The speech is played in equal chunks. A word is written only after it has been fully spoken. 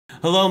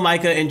Hello,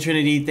 Micah and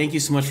Trinity. Thank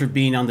you so much for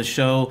being on the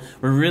show.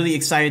 We're really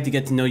excited to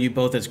get to know you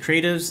both as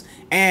creatives,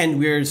 and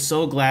we're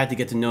so glad to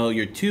get to know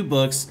your two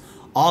books,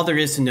 All There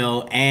Is to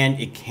Know and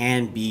It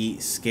Can Be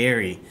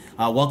Scary.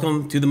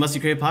 Welcome to the Musty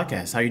Creative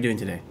Podcast. How are you doing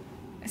today?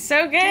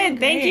 So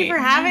good. Thank you for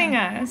having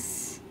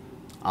us.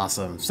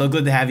 Awesome. So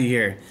good to have you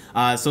here.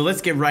 So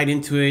let's get right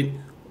into it.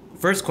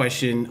 First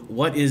question,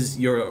 what is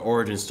your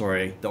origin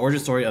story? The origin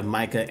story of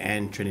Micah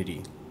and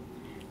Trinity.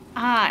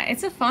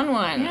 It's a fun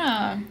one.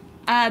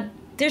 Yeah.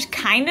 There's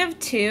kind of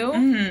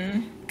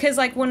two. Because,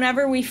 like,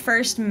 whenever we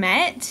first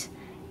met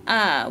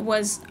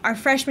was our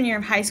freshman year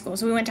of high school.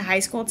 So we went to high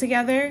school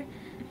together.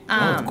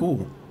 Oh,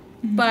 cool.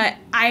 But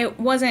I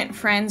wasn't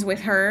friends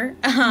with her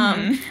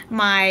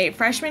my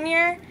freshman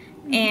year.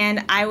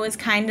 And I was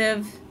kind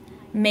of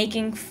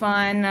making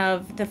fun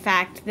of the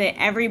fact that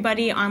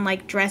everybody on,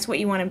 like, Dress What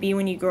You Want to Be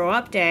When You Grow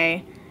Up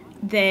Day,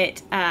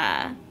 that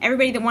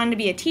everybody that wanted to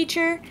be a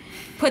teacher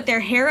put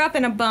their hair up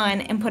in a bun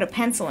and put a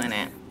pencil in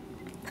it.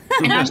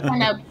 And I was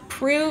trying to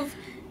prove,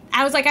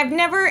 I was like, I've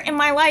never in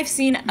my life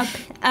seen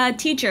a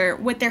teacher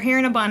with their hair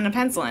in a bun and a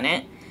pencil in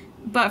it,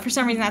 but for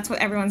some reason that's what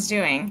everyone's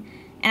doing.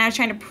 And I was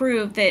trying to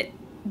prove that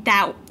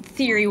that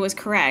theory was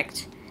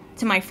correct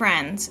to my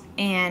friends.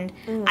 And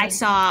I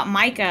saw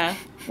Micah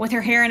with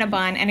her hair in a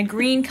bun and a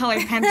green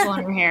colored pencil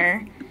in her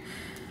hair.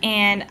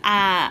 And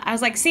I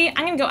was like, see, I'm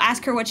going to go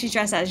ask her what she's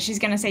dressed as. She's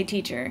going to say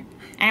teacher.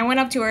 And I went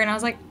up to her and I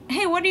was like,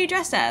 hey, what are you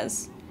dressed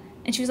as?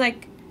 And she was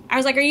like, I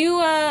was like, are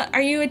you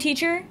a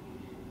teacher?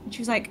 And she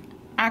was like,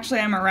 actually,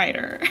 I'm a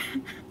writer.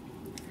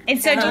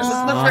 And so This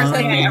is the first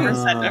thing I ever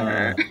said to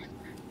her.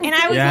 And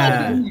I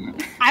was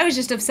like, I was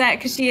just upset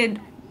because she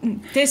had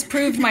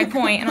disproved my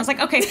point. And I was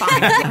like, okay,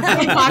 fine. I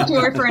didn't talk to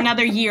her for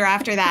another year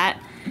after that.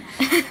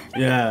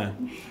 Yeah.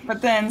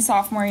 But then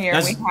sophomore year,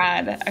 we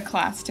had a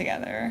class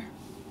together.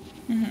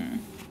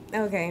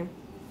 Okay.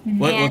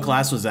 What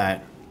class was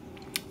that?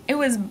 It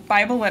was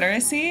Bible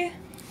literacy.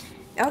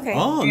 Okay.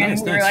 Oh, And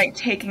nice, we were, like,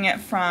 taking it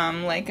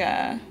from, like,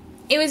 a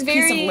It was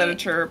very piece of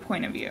literature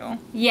point of view.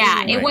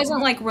 Yeah, it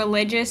wasn't like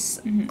religious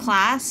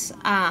class,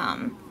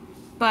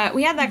 but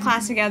we had that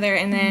class together,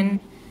 and then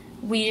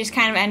we just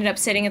kind of ended up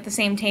sitting at the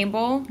same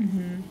table.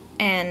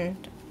 And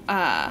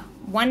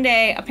one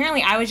day,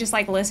 apparently, I was just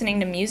like listening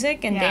to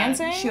music and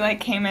dancing. She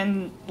like came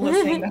in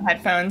listening to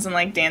headphones and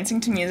like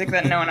dancing to music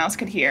that no one else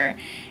could hear,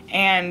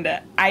 and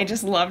I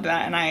just loved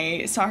that. And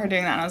I saw her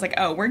doing that, and I was like,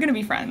 oh, we're gonna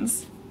be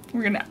friends.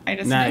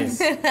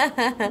 Nice.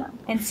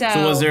 And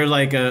so was there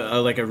like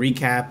a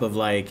recap of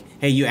like,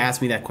 hey, you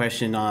asked me that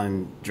question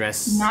on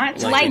Dress?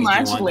 Not like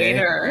much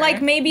later.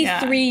 Like maybe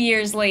 3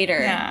 years later.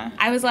 Yeah.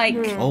 I was like,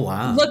 Oh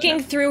wow.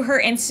 looking through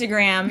her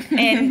Instagram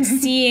and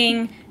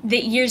seeing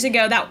that years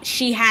ago that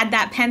she had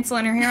that pencil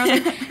in her hair. I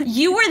was like,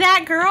 you were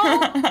that girl?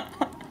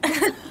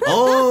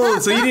 Oh,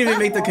 so you didn't even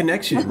make the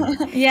connection.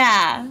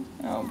 Yeah.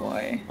 Oh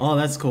boy. Oh,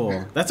 that's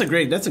cool. That's a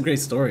great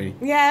story.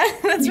 Yeah,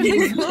 that's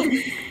really cool.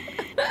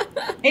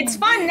 It's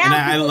fun now. And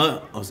I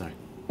love. Oh, sorry.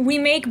 We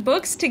make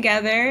books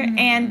together,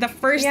 and the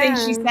first thing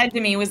she said to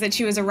me was that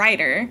she was a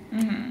writer.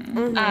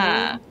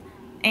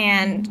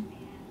 And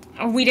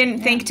we didn't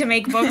think to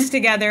make books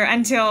together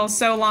until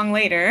so long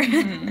later.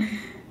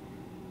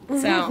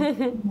 So,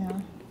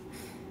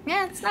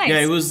 yeah, it's nice.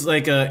 Yeah, it was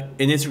like an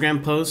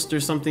Instagram post or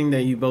something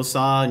that you both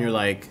saw, and you're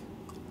like,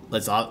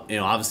 let's,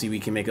 obviously we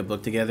can make a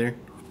book together.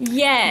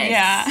 Yes.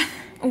 Yeah.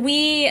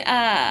 We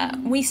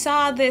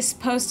saw this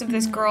post of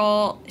this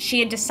girl.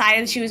 She had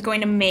decided she was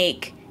going to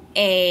make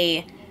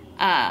a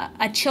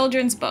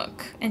children's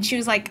book, and she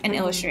was like an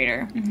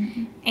illustrator.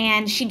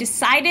 And she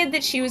decided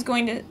that she was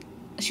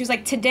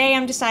like, today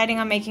I'm deciding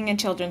on making a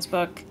children's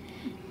book.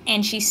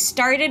 And she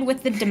started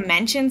with the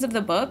dimensions of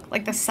the book,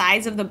 like the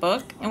size of the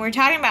book. And we're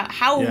talking about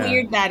how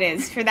weird that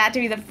is for that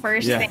to be the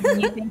first thing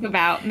you think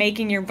about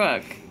making your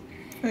book.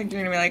 Like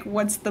you're gonna be like,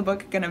 what's the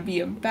book gonna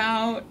be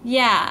about?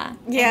 Yeah.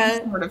 Yeah.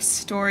 What sort of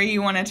story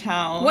you want to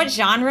tell? What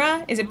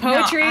genre? Is it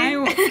poetry?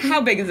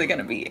 How big is it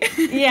gonna be?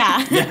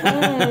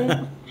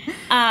 Yeah.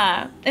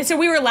 And so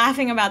we were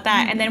laughing about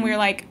that, and then we were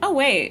like, oh,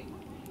 wait,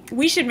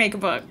 we should make a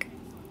book.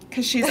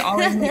 Because she's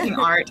always making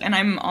art, and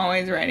I'm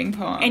always writing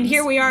poems. And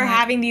here we are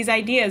having these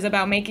ideas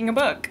about making a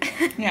book.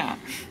 Yeah.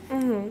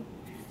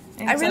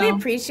 I really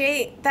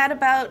appreciate that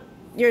about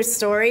your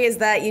story, is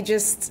that you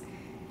just,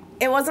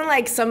 it wasn't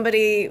like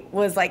somebody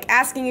was like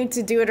asking you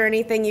to do it or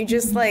anything. You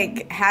just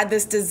like had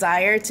this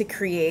desire to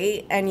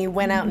create, and you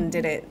went out and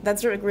did it.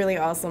 That's really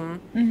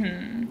awesome.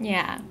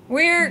 Yeah.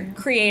 We're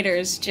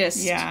creators,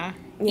 just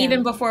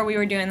even before we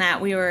were doing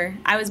that,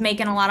 I was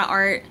making a lot of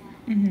art.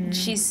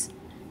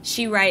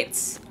 She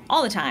writes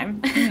all the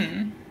time.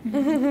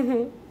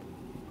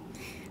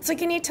 So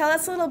can you tell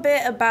us a little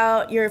bit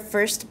about your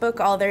first book,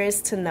 All There Is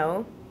to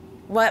Know?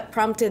 What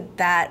prompted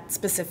that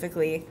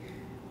specifically?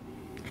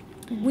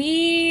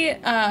 We,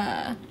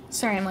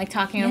 sorry, I'm like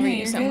talking over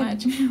you so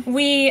much.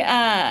 We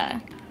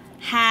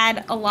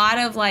had a lot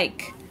of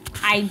like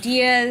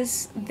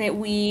ideas that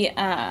we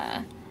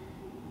had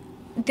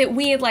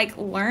like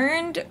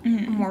learned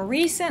more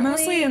recently.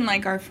 Mostly in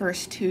like our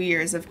first 2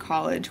 years of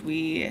college,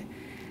 we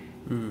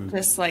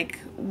just like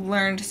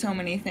learned so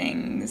many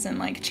things and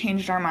like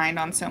changed our mind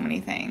on so many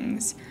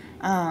things.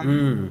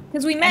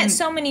 Because we met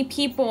so many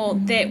people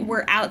that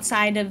were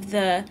outside of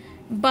the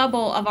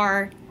bubble of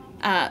our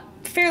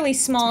fairly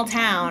small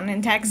town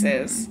in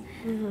Texas.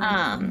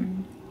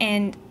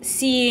 And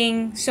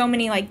seeing so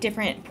many like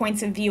different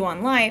points of view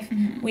on life,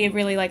 we have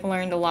really like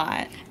learned a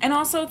lot. And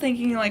also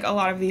thinking like a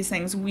lot of these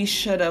things we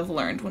should have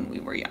learned when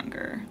we were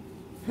younger.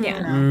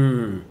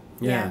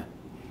 Yeah.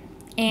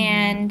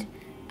 And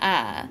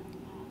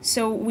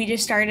so we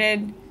just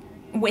started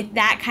with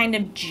that kind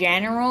of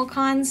general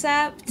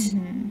concept,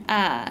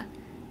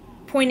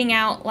 pointing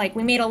out, like,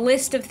 we made a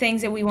list of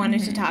things that we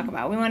wanted to talk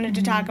about. We wanted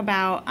to talk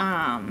about,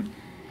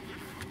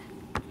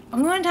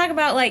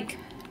 like,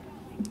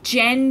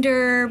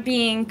 gender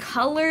being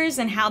colors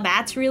and how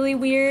that's really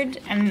weird.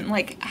 And,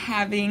 like,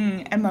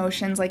 having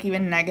emotions, like,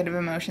 even negative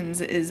emotions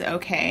is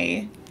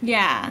okay.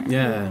 Yeah.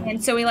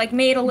 And so we, like,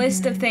 made a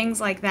list of things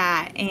like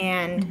that.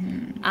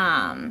 And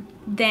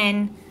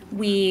then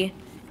we,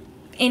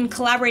 in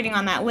collaborating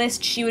on that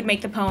list, she would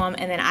make the poem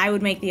and then I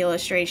would make the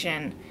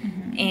illustration.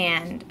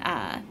 And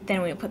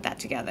then we would put that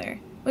together.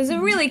 It was a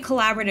really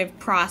collaborative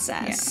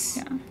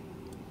process.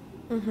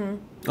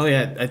 Oh,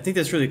 yeah. I think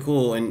that's really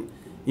cool. And,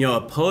 you know,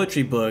 a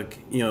poetry book,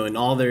 you know, and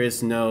all there is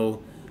to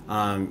know,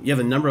 you have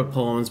a number of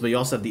poems, but you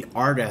also have the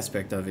art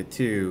aspect of it,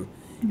 too.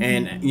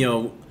 And, you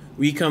know,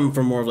 we come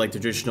from more of, like,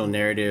 traditional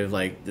narrative,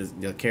 like,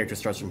 the character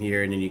starts from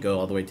here, and then you go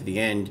all the way to the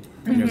end,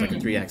 and there's, like, a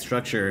 3-act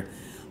structure.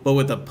 But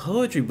with a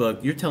poetry book,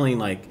 you're telling,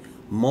 like,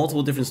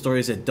 multiple different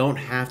stories that don't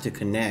have to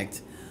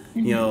connect.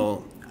 You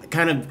know,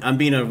 kind of, I'm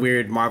being a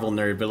weird Marvel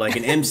nerd, but, like,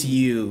 an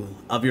MCU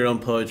of your own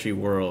poetry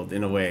world,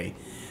 in a way.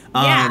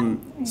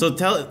 So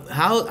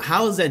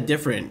how is that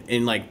different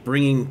in like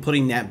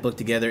putting that book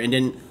together? And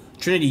then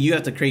Trinity, you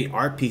have to create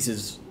art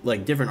pieces,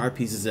 like different art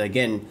pieces that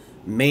again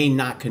may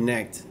not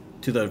connect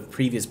to the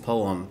previous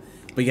poem,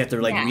 but you have to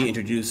like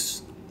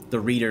reintroduce the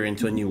reader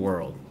into a new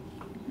world.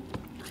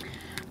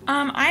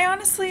 I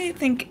honestly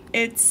think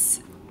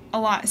it's a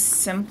lot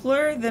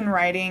simpler than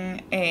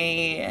writing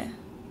a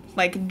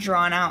like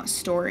drawn out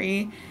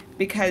story,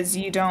 because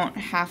you don't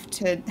have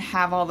to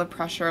have all the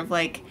pressure of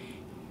like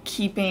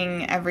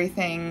keeping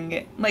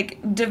everything, like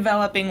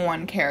developing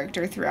one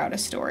character throughout a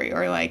story,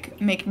 or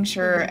like making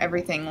sure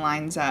everything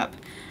lines up,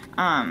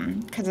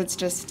 because it's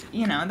just,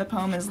 you know, the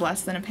poem is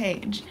less than a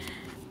page,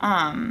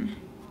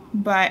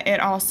 but it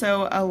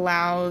also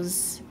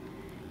allows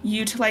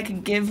you to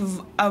like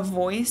give a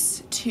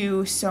voice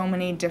to so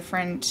many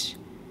different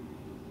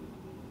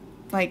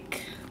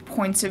like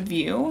points of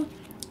view.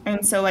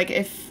 And so like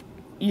if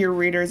your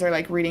readers are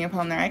like reading a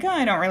poem, they're like, oh,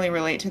 I don't really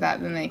relate to that,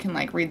 then they can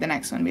like read the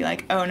next one and be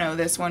like, oh no,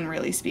 this one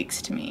really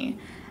speaks to me.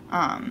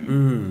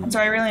 So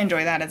I really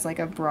enjoy that as like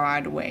a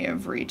broad way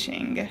of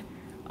reaching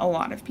a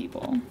lot of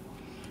people.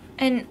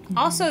 And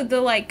also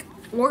the like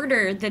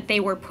order that they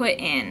were put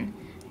in,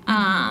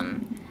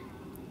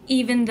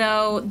 even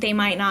though they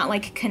might not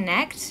like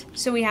connect.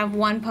 So we have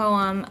one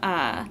poem,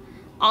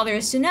 All There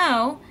Is to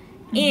Know,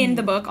 in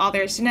the book All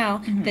There Is to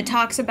Know, that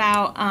talks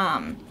about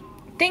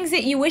things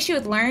that you wish you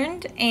had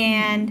learned,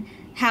 and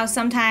how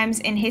sometimes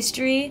in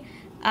history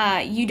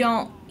you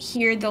don't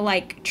hear the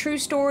like true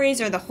stories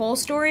or the whole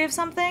story of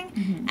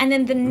something. And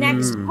then the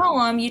next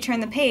poem, you turn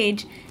the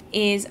page,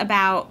 is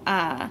about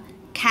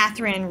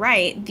Catherine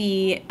Wright,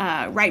 the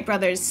Wright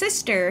brothers'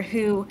 sister,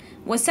 who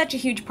was such a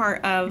huge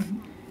part of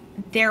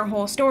their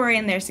whole story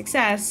and their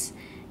success.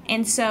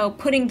 And so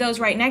putting those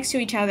right next to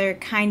each other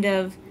kind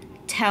of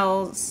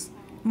tells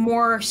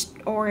more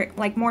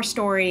more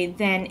story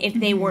than if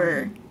they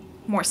were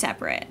more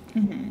separate.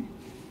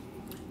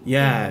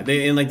 Yeah,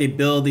 they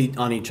build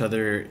on each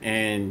other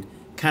and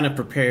kind of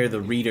prepare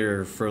the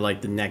reader for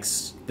like the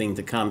next thing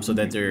to come, so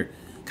that they're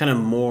kind of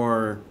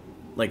more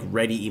like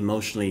ready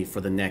emotionally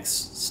for the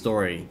next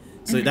story.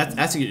 So that's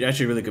actually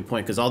a really good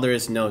point, because All There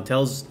Is to Know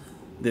tells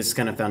this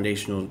kind of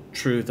foundational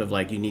truth of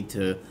like you need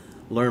to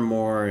learn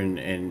more,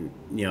 and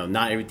you know,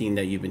 not everything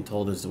that you've been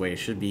told is the way it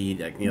should be,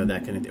 like, you know,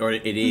 that kind of, or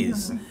it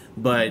is.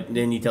 But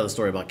then you tell the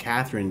story about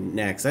Catherine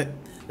next.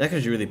 That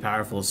is really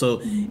powerful.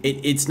 So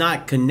it's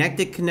not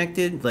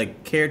connected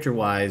like character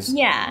wise,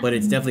 but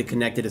it's definitely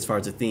connected as far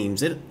as the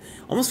themes. It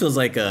almost feels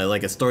like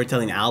a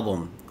storytelling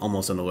album,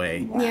 almost in a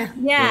way. Yeah.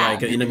 Where,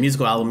 like in a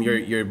musical album,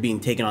 you're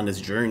being taken on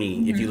this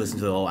journey if you listen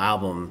to the whole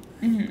album.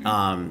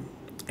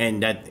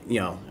 And that, you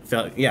know,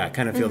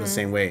 kind of feel the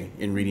same way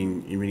in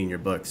reading your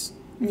books.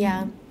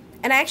 Yeah.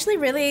 And I actually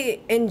really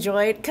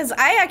enjoyed, because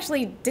I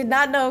actually did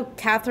not know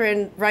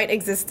Catherine Wright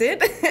existed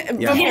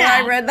before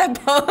I read that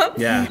poem.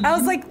 Yeah. I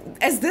was like,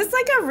 is this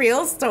like a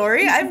real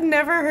story? I've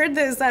never heard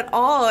this at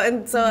all.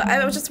 And so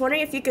I was just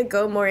wondering if you could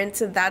go more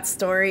into that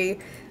story,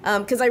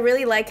 because I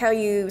really like how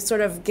you sort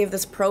of give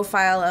this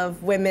profile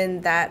of women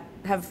that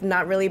have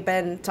not really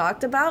been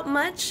talked about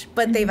much,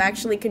 but they've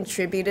actually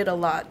contributed a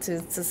lot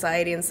to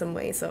society in some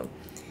way. So,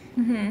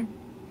 You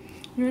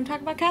want to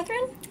talk about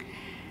Catherine?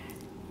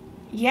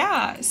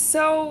 Yeah,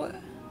 so...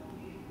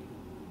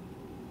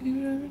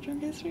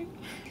 Drunk history?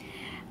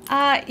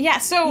 Yeah,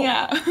 so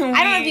Yeah, I don't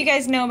know if you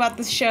guys know about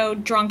the show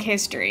Drunk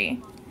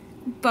History,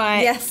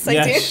 but Yes,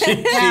 I do. She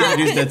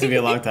introduced that to me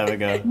a long time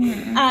ago.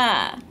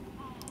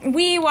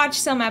 we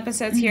watched some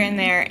episodes here and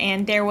there,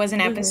 and there was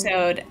an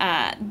episode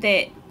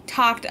that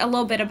talked a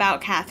little bit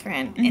about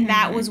Catherine, and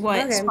that was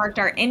what sparked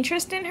our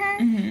interest in her,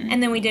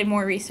 and then we did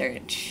more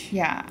research.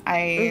 Yeah,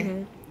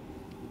 I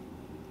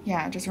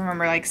just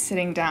remember like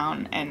sitting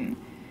down and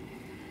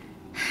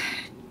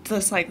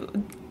just like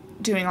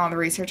doing all the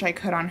research I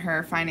could on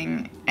her,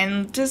 finding,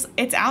 and just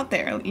it's out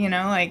there, you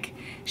know, like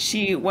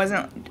she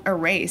wasn't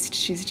erased,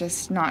 she's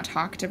just not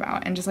talked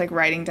about, and just like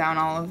writing down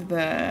all of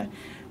the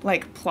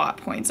like plot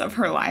points of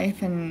her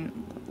life and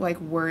like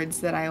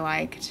words that I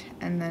liked,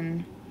 and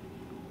then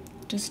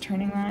just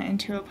turning that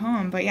into a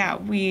poem. But yeah,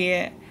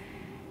 we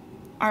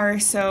are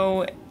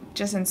so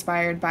just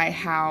inspired by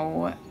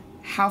how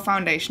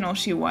foundational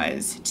she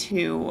was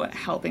to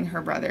helping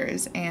her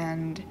brothers,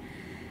 and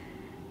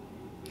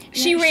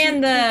she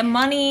ran the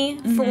money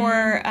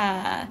for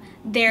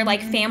their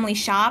like family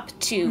shop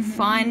to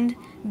fund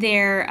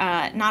their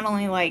not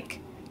only like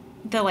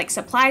the like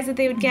supplies that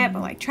they would get,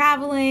 but like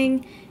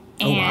traveling.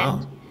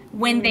 And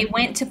when they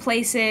went to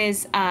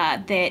places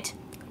that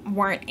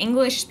weren't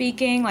English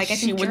speaking, like I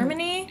think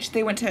Germany.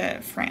 They went to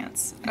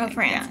France. Oh,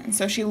 France. Yeah. And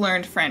so she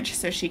learned French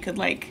so she could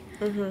like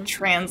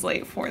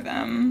translate for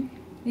them.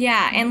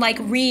 Yeah, and like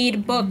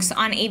read books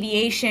on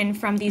aviation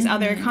from these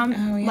other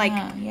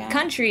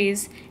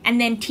countries, and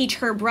then teach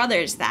her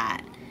brothers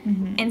that.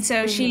 And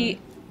so she,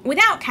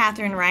 without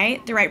Catherine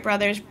Wright, the Wright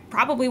brothers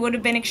probably would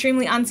have been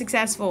extremely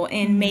unsuccessful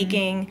in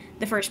making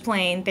the first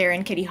plane there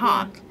in Kitty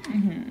Hawk.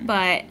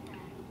 But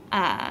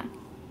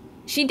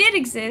she did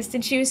exist,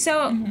 and she was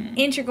so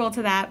integral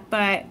to that.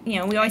 But you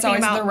know, we always think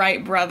about the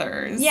Wright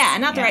brothers. Yeah,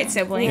 not the Wright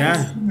siblings.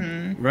 Yeah,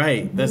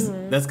 right.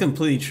 That's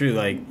completely true.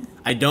 Like,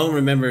 I don't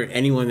remember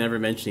anyone ever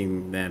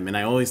mentioning them, and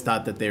I always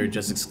thought that they were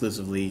just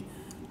exclusively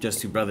just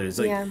two brothers.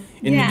 Like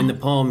in the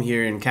poem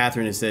here in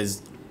Catherine, it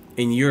says,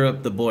 "In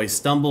Europe, the boy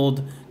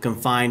stumbled,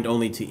 confined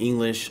only to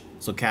English.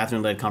 So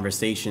Catherine led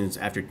conversations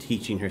after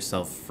teaching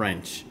herself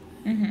French.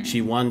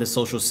 She won the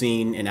social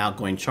scene, an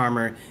outgoing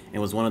charmer,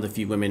 and was one of the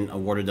few women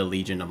awarded the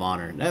Legion of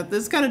Honor."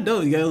 That's kind of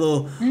dope. You got a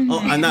little.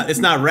 It's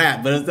not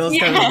rap, but that was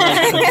kind of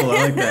simple. I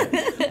like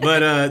that.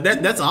 But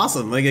that's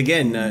awesome. Like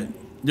again,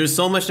 there's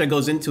so much that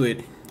goes into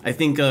it. I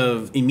think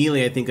of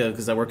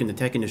because I work in the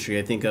tech industry,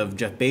 I think of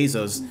Jeff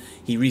Bezos.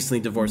 He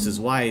recently divorced his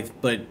wife,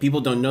 but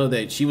people don't know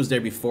that she was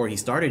there before he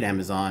started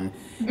Amazon,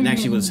 and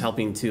actually was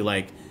helping to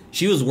like,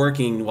 she was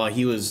working while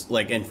he was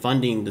like, and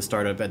funding the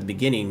startup at the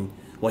beginning,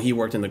 while he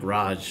worked in the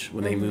garage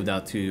when they moved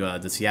out to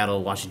the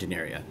Seattle, Washington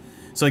area.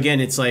 So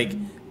again, it's like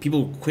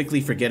people quickly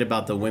forget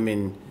about the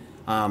women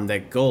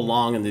that go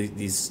along in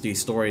these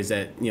stories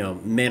that, you know,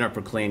 men are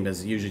proclaimed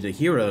as usually the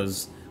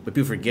heroes, but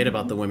people forget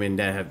about the women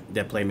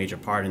that play a major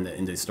part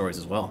in these stories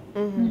as well.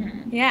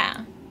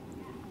 Yeah.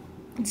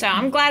 So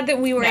I'm glad that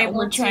we were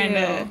able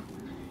to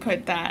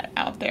put that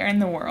out there in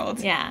the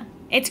world. Yeah.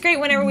 It's great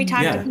whenever we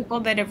talk to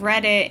people that have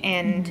read it,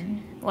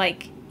 and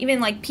like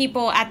even like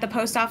people at the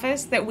post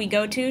office that we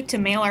go to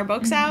mail our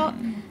books out,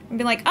 and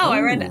be like, "Oh,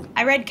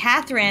 I read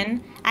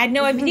Catherine. I had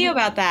no idea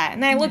about that."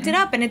 And then I looked it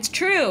up, and it's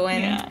true.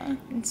 And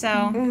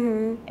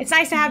so it's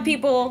nice to have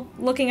people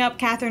looking up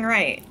Catherine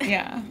Wright.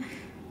 Yeah.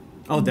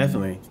 Oh,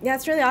 definitely. Yeah,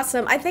 it's really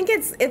awesome. I think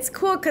it's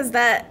cool because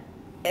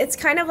it's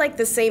kind of like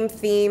the same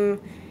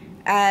theme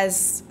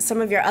as some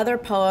of your other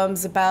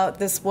poems about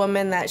this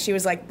woman that she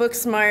was like book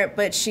smart,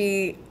 but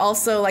she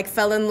also like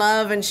fell in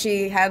love, and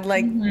she had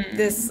like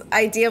this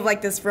idea of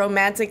like this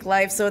romantic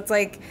life. So it's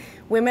like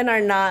women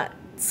are not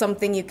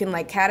something you can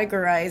like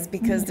categorize,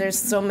 because there's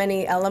so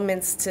many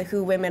elements to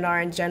who women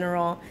are in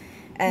general.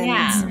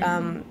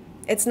 And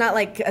it's not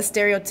like a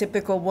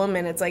stereotypical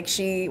woman. It's like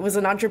she was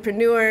an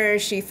entrepreneur,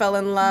 she fell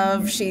in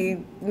love, she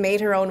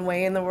made her own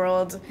way in the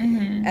world.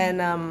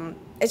 And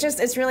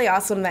it's really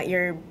awesome that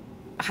you're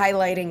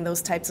highlighting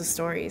those types of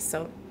stories.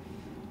 So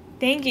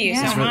thank you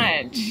so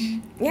much.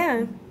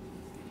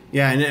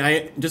 Yeah, and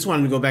I just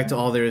wanted to go back to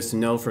All There Is to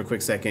Know for a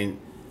quick second.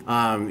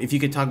 If you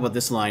could talk about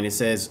this line, it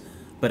says,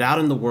 "But out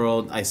in the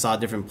world, I saw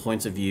different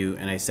points of view,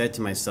 and I said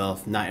to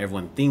myself, not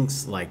everyone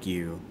thinks like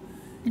you."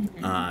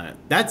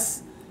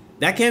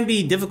 That can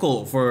be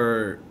difficult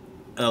for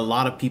a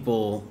lot of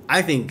people,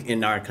 I think,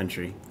 in our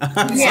country,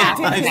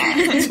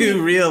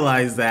 to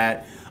realize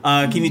that.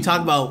 Can you talk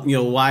about, you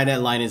know, why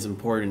that line is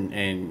important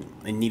and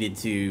needed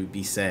to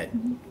be said?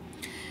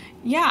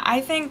 Yeah,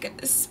 I think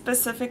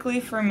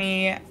specifically for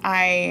me,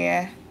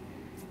 I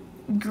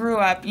grew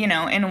up, you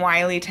know, in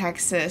Wiley,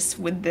 Texas,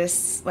 with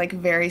this like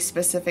very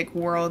specific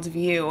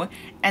worldview,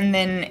 and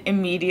then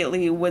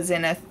immediately was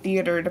in a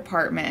theater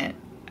department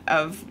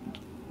of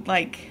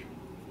like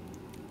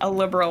a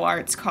liberal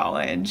arts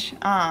college,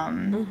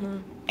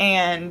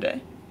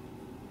 and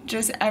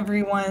just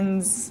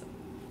everyone's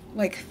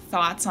like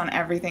thoughts on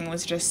everything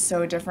was just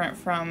so different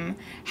from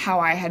how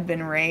I had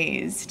been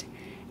raised.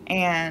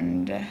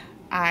 And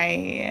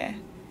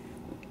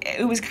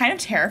it was kind of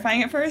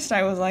terrifying at first.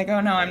 I was like,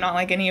 oh no, I'm not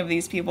like any of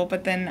these people.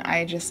 But then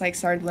I just like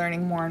started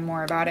learning more and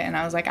more about it, and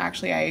I was like,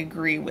 actually, I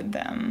agree with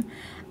them.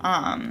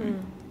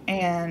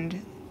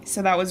 And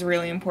so that was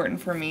really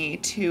important for me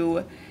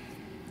to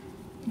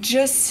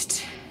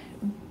just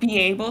be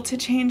able to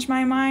change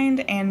my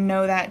mind and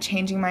know that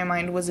changing my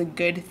mind was a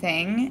good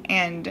thing.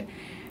 And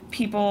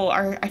people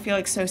are, I feel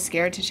like, so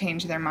scared to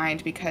change their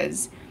mind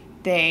because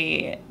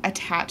they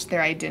attach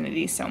their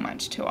identity so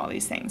much to all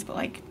these things. But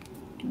like,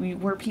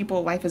 we're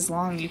people, life is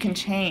long, you can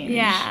change.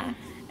 Yeah.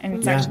 And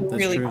it's actually a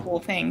really cool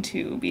thing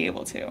to be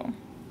able to.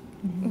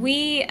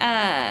 We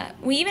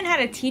even had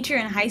a teacher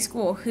in high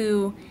school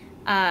who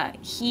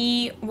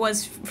he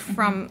was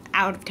from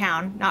out of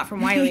town, not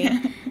from Wiley,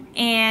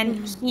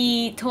 and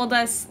he told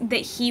us that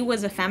he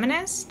was a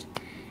feminist.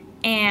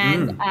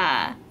 And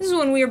this is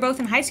when we were both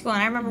in high school,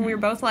 and I remember we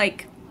were both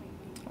like,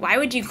 why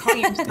would you call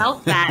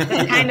yourself that?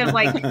 That's kind of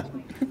like,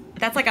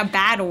 that's like a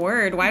bad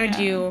word. Why would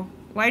you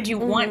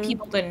want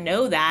people to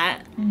know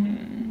that?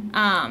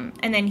 And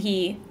then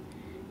he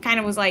kind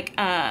of was like,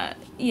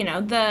 you know,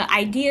 the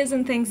ideas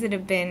and things that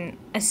have been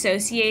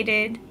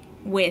associated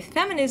with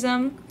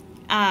feminism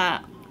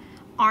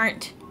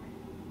aren't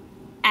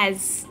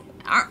as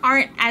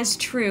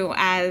true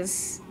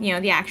as, you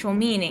know, the actual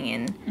meaning,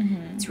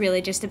 and it's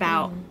really just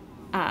about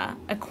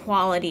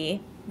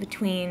equality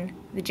between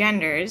the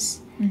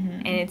genders,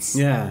 and it's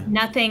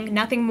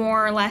nothing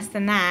more or less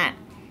than that.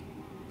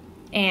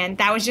 And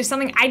that was just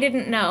something I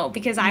didn't know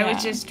because I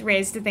was just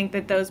raised to think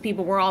that those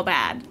people were all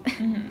bad.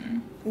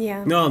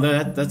 Yeah. No,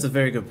 that's a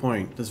very good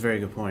point. That's a very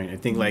good point. I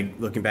think like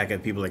looking back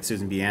at people like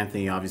Susan B.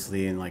 Anthony,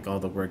 obviously, and like all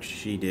the work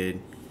she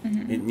did,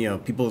 it, you know,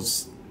 people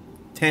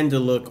tend to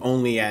look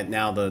only at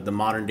now the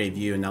modern day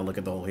view and not look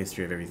at the whole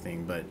history of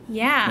everything. But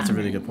that's a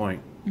really good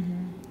point.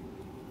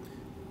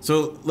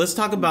 So let's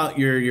talk about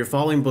your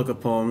following book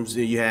of poems.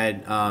 You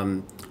had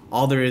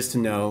All There Is to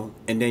Know,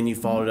 and then you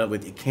followed up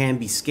with It Can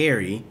Be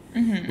Scary,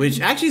 which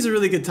actually is a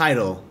really good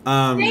title.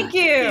 Thank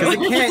you.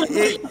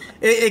 Because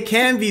it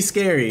can be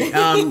scary.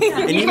 And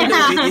even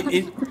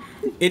though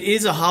it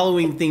is a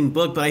Halloween themed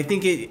book, but I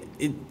think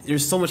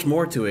there's so much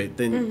more to it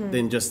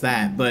than just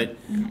that. But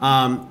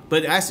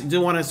I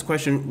do want to ask a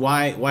question: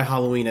 why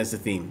Halloween as the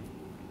theme?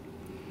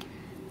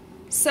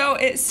 So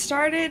it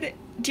started.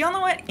 Do y'all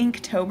know what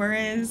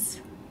Inktober is?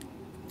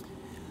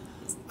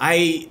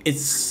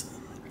 It's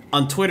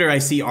on Twitter. I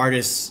see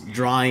artists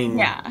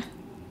drawing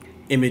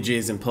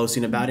images and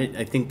posting about it.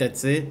 I think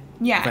that's it.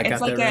 Yeah,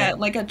 it's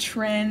like a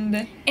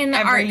trend in the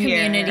art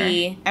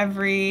community.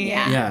 Every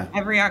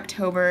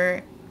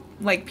October,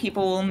 like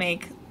people will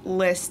make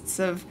lists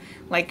of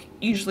like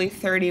usually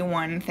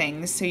 31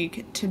 things so you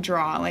could to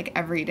draw like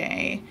every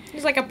day.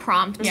 There's like a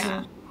prompt.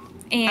 Yeah.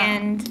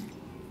 And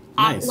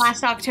nice.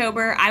 Last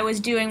October I was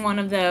doing one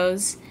of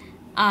those,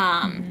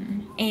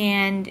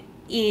 and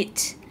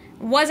it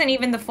wasn't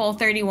even the full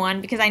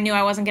 31 because I knew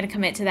I wasn't going to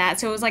commit to that.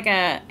 So it was like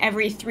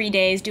every 3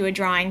 days do a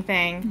drawing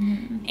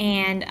thing.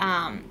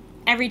 And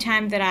every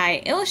time that I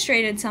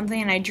illustrated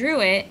something and I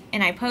drew it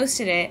and I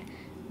posted it,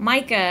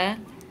 Micah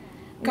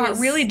got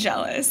really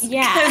jealous.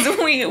 Yeah. Because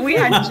we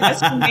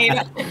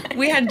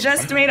had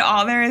just made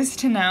All There Is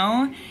to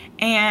Know,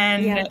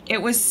 and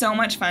it was so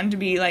much fun to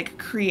be like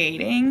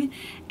creating,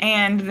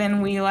 and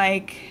then we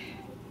like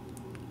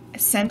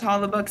sent all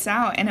the books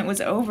out and it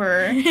was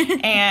over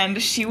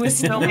and she was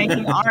still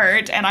making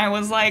art, and I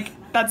was like,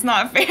 that's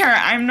not fair,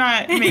 I'm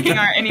not making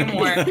art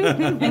anymore.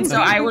 And so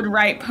I would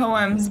write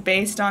poems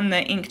based on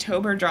the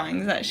Inktober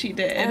drawings that she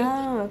did.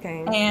 Oh,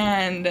 okay.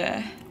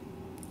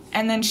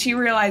 And then she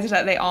realized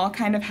that they all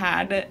kind of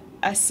had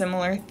a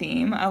similar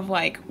theme of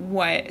like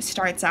what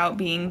starts out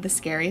being the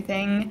scary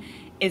thing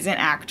isn't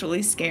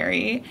actually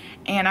scary.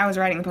 And I was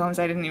writing poems,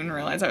 I didn't even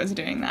realize I was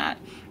doing that.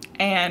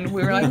 And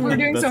we were like, we're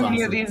doing so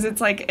many of these,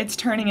 it's like, it's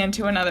turning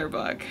into another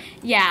book.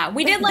 Yeah,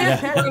 we did like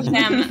 4 of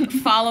them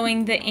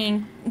following the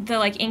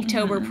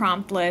Inktober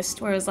prompt list,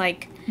 where it was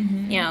like,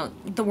 you know,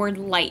 the word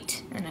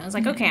light. And I was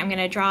like, okay, I'm going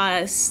to draw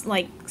a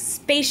like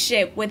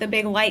spaceship with a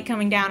big light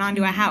coming down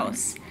onto a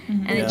house.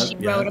 And then she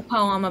wrote a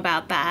poem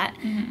about that.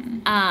 And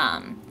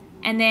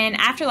then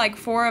after like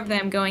 4 of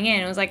them going in,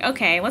 it was like,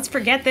 okay, let's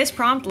forget this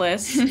prompt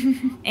list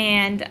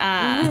and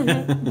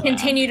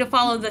continue to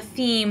follow the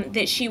theme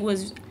that she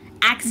was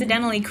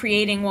accidentally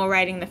creating while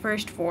writing the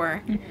first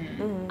 4,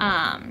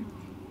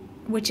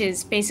 which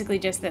is basically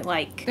just that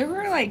like there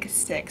were like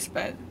 6,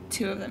 but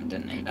 2 of them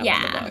didn't end up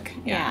in the book.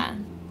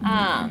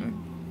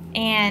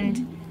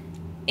 And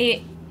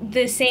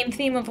the same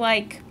theme of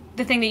like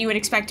the thing that you would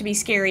expect to be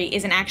scary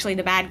isn't actually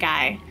the bad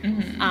guy,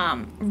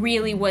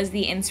 really was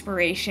the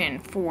inspiration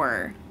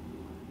for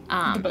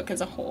the book as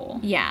a whole.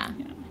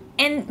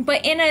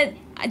 But in a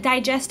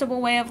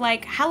digestible way of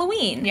like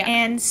Halloween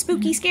and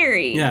spooky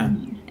scary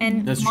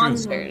and that's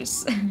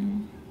monsters.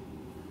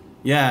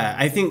 Yeah,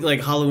 I think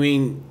like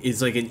Halloween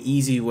is like an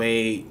easy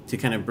way to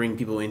kind of bring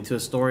people into a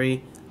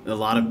story. A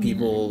lot of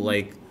people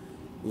like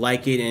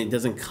it, and it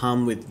doesn't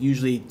come with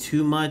usually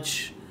too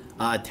much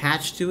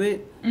attached to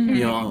it.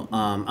 You know,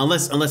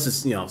 unless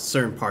it's, you know,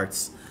 certain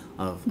parts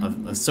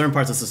of certain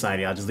parts of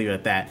society. I'll just leave it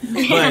at that.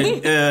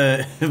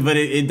 But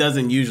it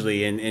doesn't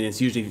usually, and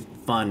it's usually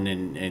fun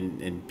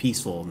and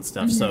peaceful and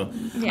stuff. So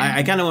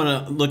I kind of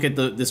want to look at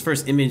this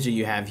first image that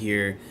you have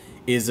here.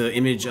 Is an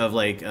image of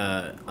like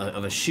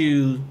of a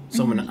shoe,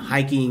 someone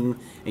hiking,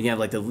 and you have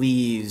like the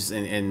leaves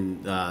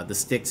and the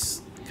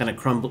sticks kind of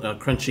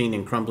crunching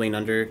and crumbling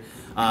under.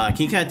 Can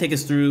you kind of take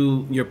us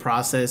through your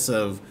process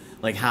of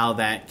like how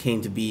that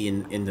came to be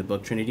in the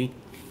book, Trinity?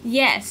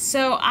 Yes.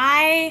 So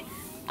I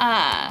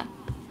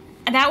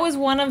that was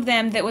one of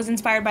them that was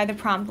inspired by the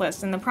prompt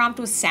list, and the prompt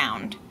was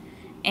sound,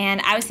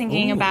 and I was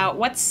thinking about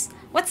what's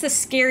the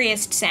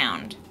scariest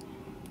sound,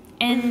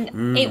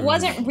 and it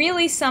wasn't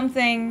really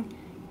something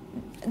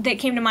that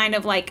came to mind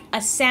of like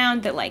a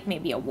sound that like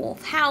maybe a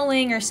wolf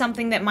howling or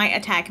something that might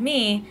attack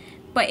me.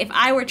 But if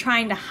I were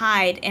trying to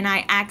hide and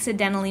I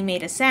accidentally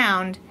made a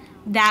sound,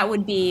 that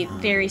would be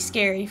very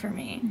scary for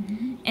me.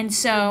 And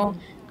so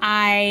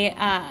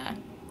I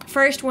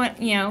first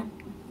went,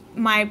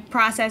 my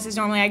process is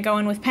normally I go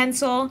in with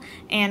pencil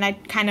and I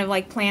kind of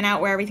like plan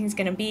out where everything's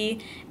going to be.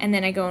 And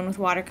then I go in with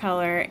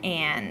watercolor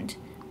and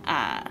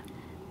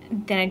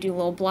then I do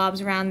little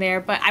blobs around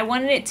there. But I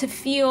wanted it to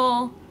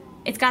feel...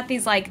 It's got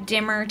these, like,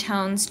 dimmer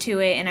tones to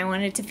it, and I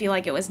wanted it to feel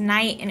like it was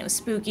night, and it was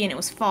spooky, and it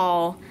was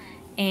fall,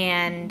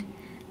 and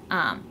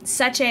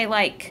such a,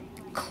 like,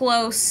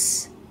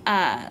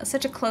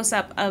 such a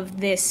close-up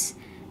of this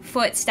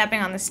foot stepping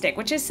on the stick,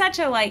 which is such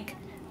a, like,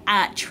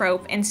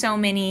 trope in so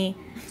many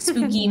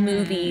spooky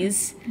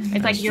movies.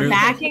 It's like you're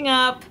backing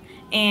up,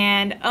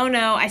 and, oh,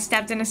 no, I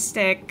stepped in a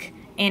stick,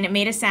 and it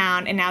made a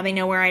sound, and now they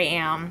know where I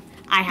am.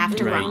 I have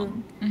to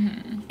run.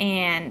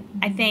 And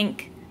I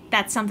think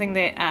that's something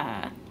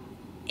that...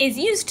 is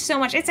used so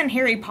much. It's in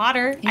Harry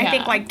Potter, I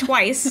think, like,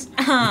 twice.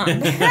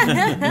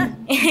 And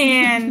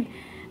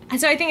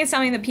so I think it's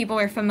something that people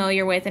are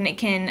familiar with, and it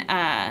can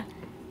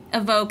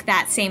evoke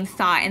that same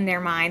thought in their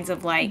minds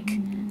of, like,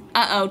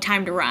 uh-oh,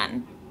 time to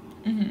run.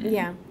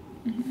 Yeah.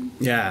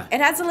 Yeah. It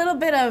has a little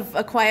bit of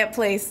A Quiet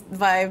Place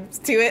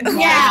vibes to it.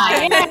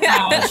 Yeah.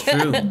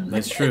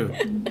 That's true.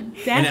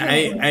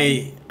 Definitely.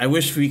 And I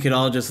wish we could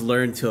all just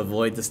learn to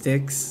avoid the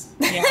sticks.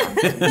 Yeah.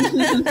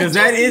 Because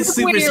that is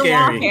super when you're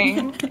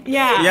scary. walking.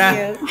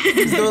 Yeah.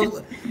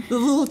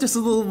 Just a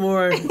little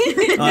more.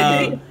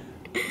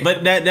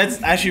 But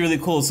that's actually really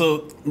cool.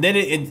 So then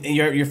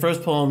your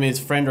first poem is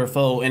Friend or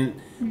Foe, and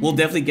we'll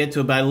definitely get to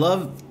it. But I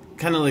love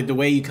kind of like the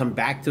way you come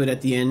back to it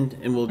at the end,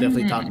 and we'll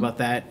definitely talk about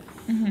that.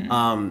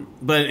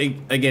 But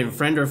again,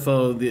 Friend or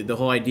Foe, the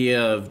whole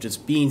idea of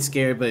just being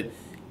scared, but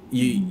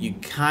you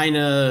kind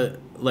of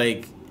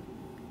like,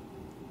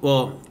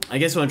 well, I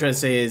guess what I'm trying to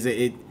say is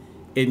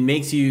it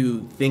makes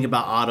you think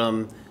about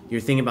autumn.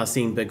 You're thinking about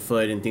seeing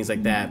Bigfoot and things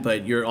like that,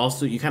 but you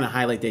kind of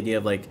highlight the idea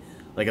of like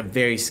a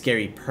very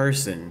scary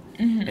person.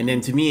 And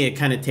then to me, it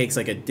kind of takes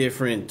like a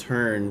different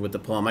turn with the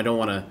poem. I don't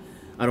want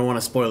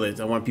to spoil it.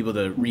 I want people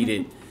to read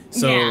it.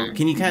 So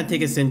can you kind of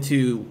take us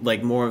into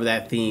like more of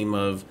that theme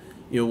of,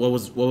 what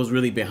was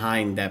really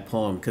behind that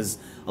poem? Because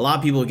a lot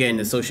of people, again,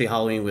 associate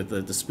Halloween with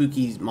the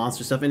spooky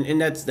monster stuff,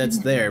 and that's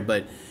there,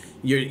 but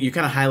you're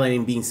kind of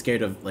highlighting being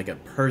scared of like a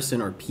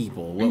person or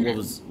people. What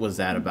was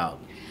that about?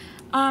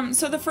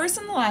 So the first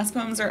and the last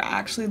poems are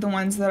actually the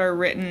ones that are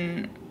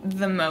written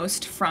the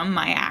most from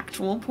my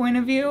actual point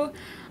of view,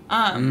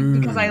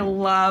 because I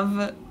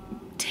love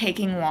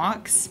taking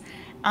walks,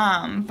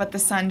 but the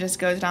sun just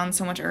goes down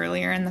so much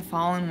earlier in the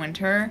fall and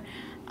winter.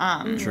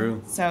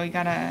 True. So you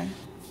gotta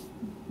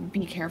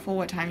be careful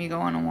what time you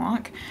go on a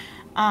walk.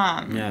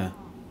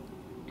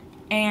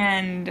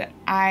 And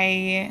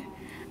I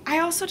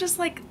also just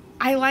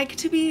I like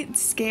to be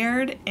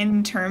scared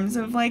in terms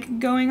of like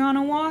going on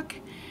a walk,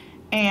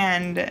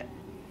 and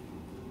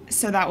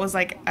so that was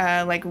like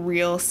a like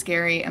real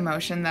scary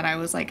emotion that I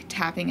was like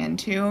tapping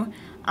into.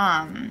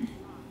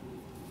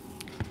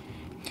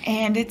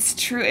 And it's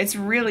true. It's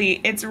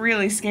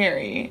really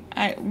scary.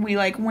 We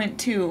like went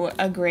to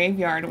a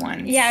graveyard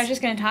once. Yeah, I was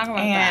just gonna talk about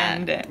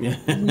that.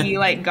 And we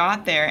like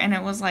got there, and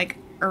it was like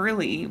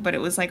early, but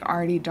it was like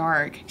already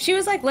dark. She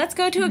was like, "Let's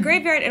go to a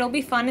graveyard. It'll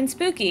be fun and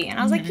spooky." And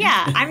I was like,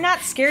 "Yeah, I'm not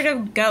scared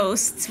of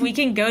ghosts. We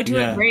can go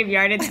to a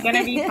graveyard. It's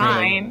gonna be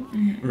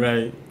fine."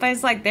 Right. But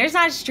it's like there's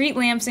not street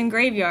lamps in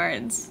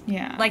graveyards.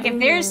 Yeah. Like if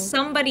there's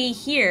somebody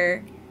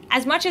here.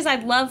 As much as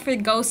I'd love for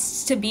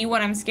ghosts to be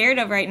what I'm scared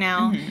of right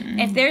now,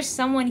 if there's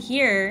someone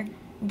here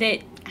that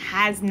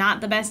has not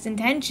the best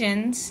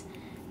intentions,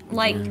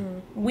 like,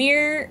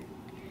 we're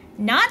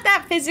not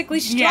that physically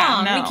strong.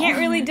 Yeah, no. We can't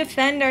really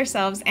defend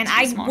ourselves. And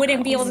I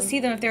wouldn't be able to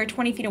see them if they were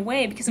 20 feet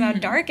away because of how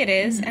dark it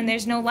is, and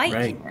there's no light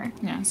here.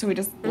 Yeah, so we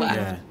just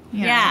left.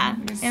 Yeah.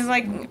 It's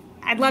like...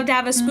 I'd love to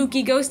have a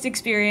spooky ghost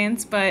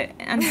experience, but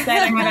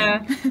instead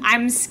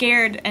I'm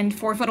scared and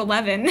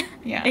 4'11"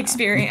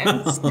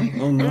 experience.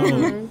 Oh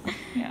no.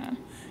 Yeah.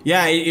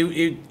 Yeah,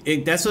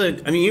 it that's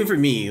what I mean. Even for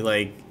me,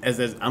 like as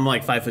I'm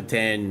like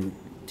 5'10",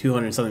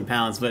 200 something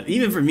pounds, but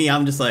even for me,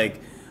 I'm just like,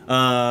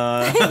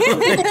 I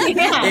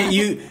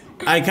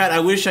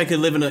wish I could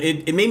live in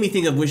it made me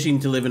think of wishing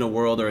to live in a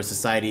world or a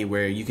society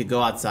where you could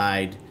go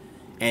outside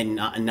and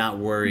not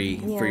worry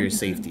for your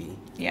safety.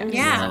 Yeah.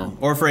 Yeah. You know,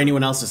 or for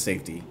anyone else's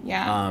safety.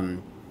 Yeah.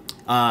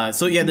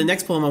 So yeah, the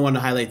next poem I wanted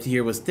to highlight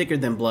here was "Thicker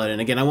Than Blood," and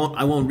again, I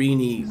won't read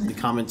any the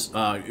comments,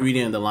 read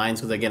any of the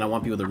lines because again, I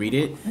want people to read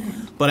it.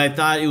 But I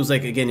thought it was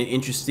like again an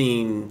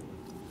interesting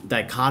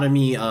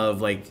dichotomy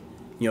of like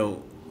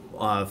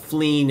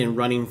fleeing and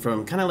running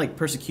from kind of like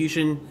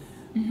persecution,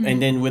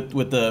 and then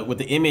with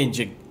the image,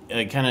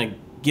 it kind of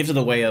gives it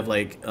away of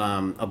like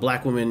a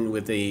black woman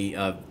with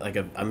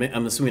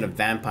I'm assuming a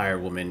vampire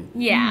woman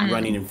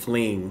running and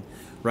fleeing.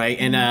 Right.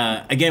 And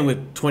again,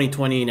 with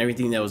 2020 and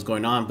everything that was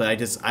going on, but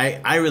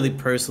I really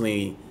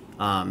personally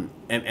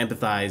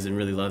empathize and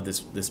really love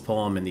this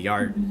poem and the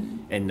art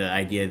and the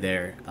idea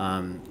there.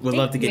 Would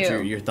love to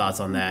get your thoughts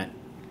on that.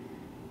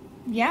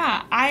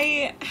 Yeah,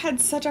 I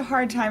had such a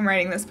hard time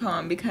writing this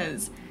poem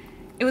because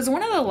it was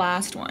one of the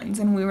last ones,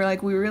 and we were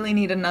like, we really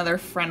need another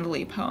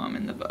friendly poem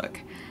in the book.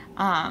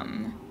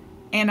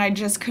 And I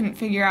just couldn't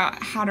figure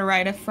out how to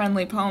write a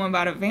friendly poem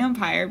about a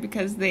vampire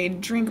because they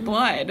drink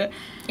blood.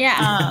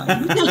 Yeah.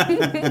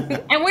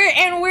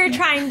 And we're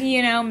trying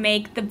to,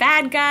 make the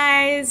bad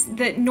guys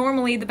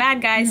normally the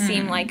bad guys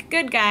seem like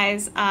good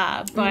guys,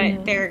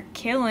 but they're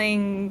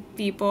killing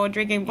people,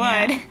 drinking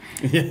blood.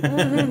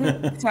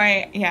 Yeah. So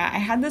I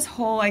had this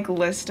whole like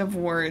list of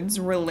words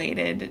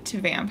related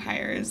to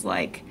vampires,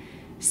 like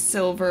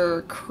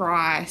silver,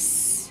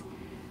 cross,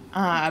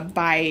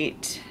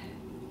 bite,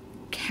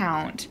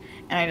 count.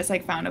 And I just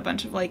like found a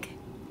bunch of like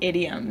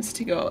idioms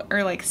to go,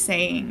 or like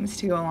sayings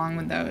to go along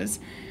with those.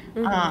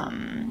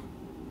 And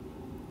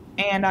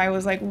I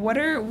was like,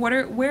 where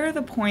are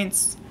the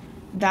points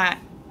that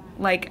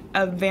like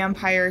a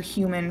vampire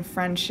human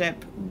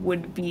friendship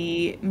would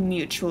be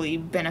mutually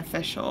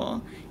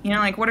beneficial?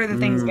 Like what are the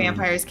things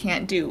vampires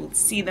can't do?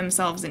 See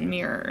themselves in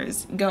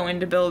mirrors, go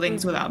into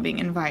buildings without being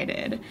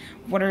invited.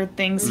 What are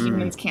things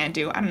humans can't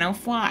do? I don't know,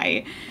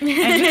 fly.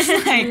 And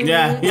just like make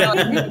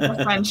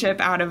a friendship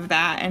out of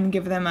that and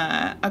give them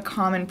a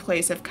common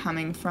place of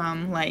coming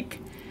from. Like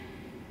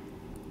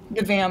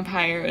the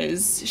vampire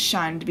is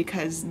shunned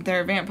because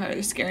they're a vampire, they're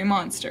a scary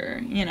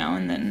monster,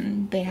 and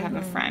then they have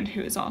a friend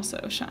who is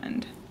also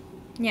shunned.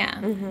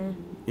 Yeah.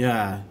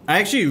 Yeah, I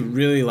actually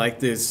really like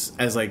this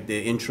as like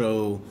the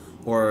intro,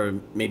 or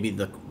maybe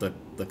the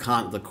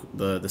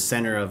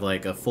center of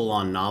like a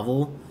full-on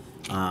novel.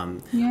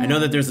 I know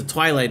that there's the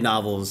Twilight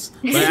novels,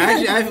 but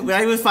actually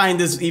I would find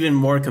this even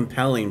more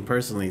compelling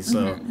personally.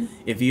 So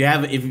if you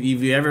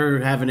ever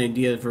have an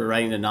idea for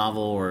writing a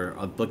novel or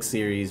a book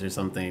series or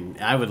something,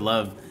 I would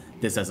love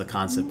this as a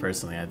concept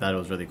personally. I thought it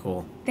was really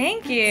cool.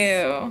 Thank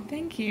you.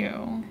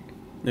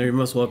 You're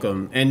most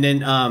welcome. And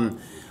then I'm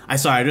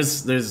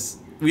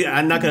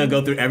not gonna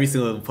go through every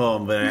single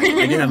poem, but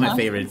I do have my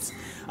favorites.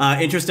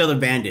 Interstellar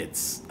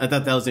Bandits. I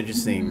thought that was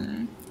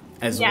interesting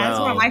as well. Yeah, that's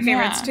one of my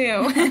favorites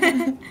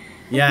too.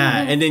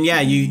 Yeah, and then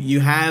you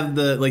have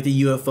the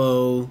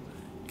UFO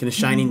kind of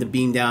shining the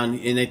beam down,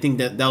 and I think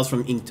that was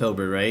from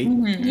Inktober, right?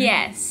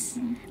 Yes.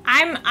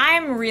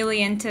 I'm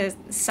really into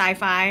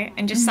sci-fi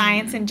and just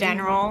science in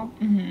general.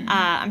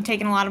 I'm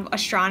taking a lot of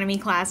astronomy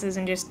classes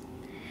and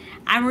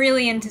I'm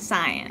really into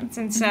science,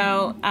 and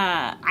so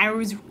I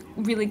was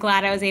really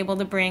glad I was able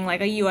to bring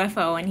like a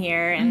UFO in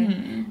here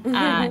and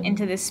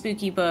into this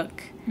spooky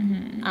book.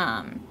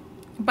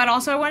 But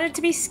also I wanted it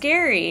to be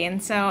scary,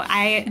 and so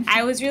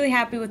I was really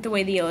happy with the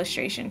way the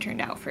illustration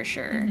turned out for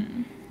sure.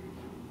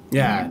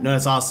 Yeah, no,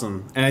 that's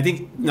awesome. And I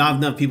think not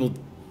enough people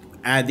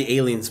add the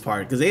aliens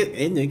part, because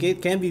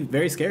it can be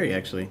very scary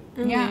actually.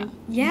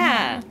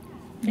 Yeah.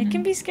 It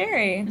can be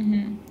scary.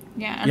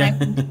 Yeah,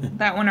 and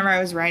that whenever I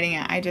was writing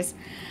it,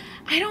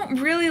 I don't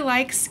really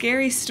like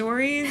scary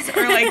stories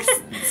or like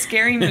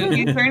scary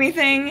movies or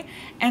anything.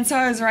 And so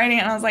I was writing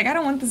it and I was like, I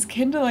don't want this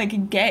kid to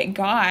like get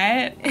got.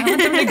 I want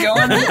them to go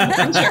on this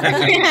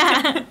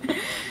adventure.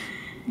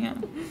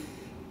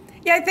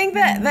 Yeah, I think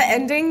that the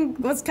ending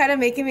was kind of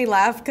making me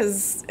laugh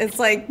because it's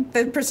like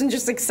the person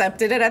just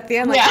accepted it at the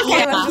end. Like,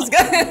 okay, let's just go.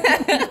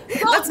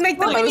 Let's make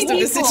the most of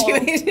the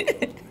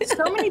situation.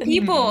 So many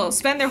people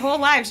spend their whole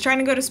lives trying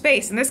to go to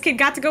space, and this kid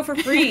got to go for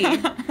free.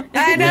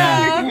 I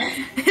know.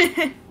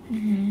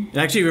 It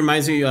actually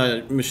reminds me,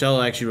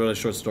 Michelle actually wrote a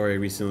short story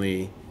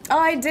recently. Oh,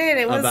 I did.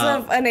 It was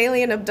of an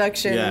alien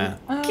abduction. Yeah.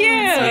 Oh, cute.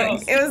 So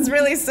it was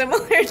really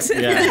similar to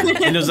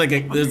that. And there's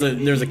like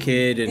there's a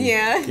kid and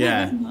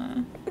yeah.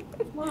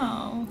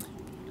 Wow.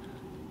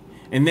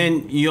 And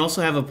then you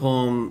also have a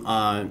poem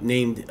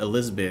named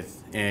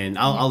Elizabeth, and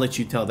I'll let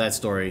you tell that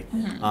story.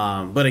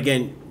 But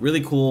again,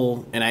 really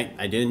cool, and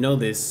I didn't know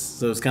this,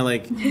 so it's kind of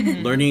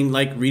like learning,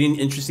 like reading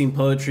interesting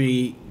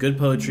poetry, good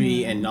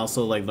poetry, and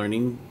also like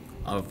learning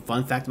a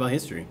fun fact about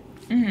history.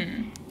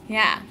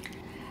 Yeah.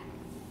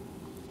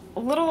 A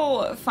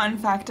little fun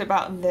fact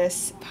about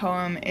this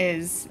poem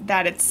is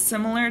that it's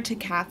similar to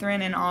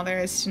Catherine in All There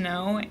Is to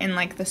Know in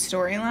like the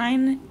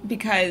storyline,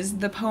 because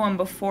the poem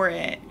before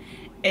it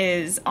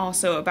is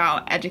also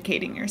about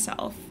educating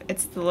yourself.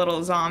 It's the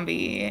little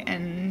zombie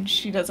and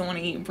she doesn't want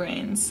to eat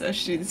brains, so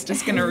she's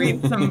just gonna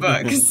read some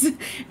books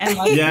and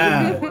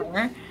like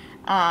more.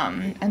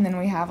 And then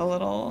we have a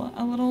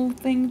little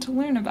thing to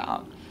learn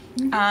about.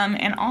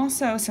 And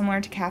also,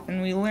 similar to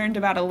Catherine, we learned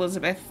about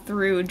Elizabeth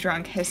through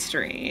drunk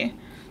history.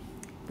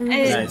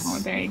 Nice. So,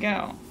 there you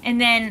go. And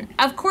then,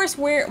 of course,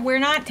 we're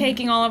not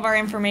taking all of our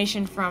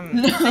information from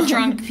the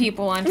drunk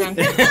people on drunk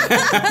people.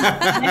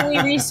 And we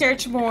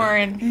research more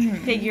and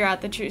figure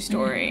out the true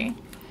story.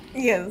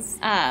 Yes.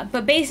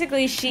 But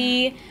basically,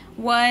 she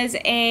was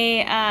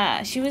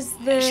an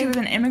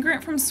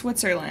immigrant from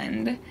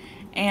Switzerland,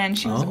 and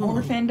she was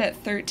orphaned at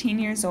 13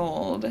 years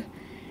old.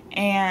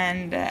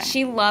 And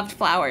she loved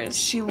flowers.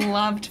 She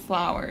loved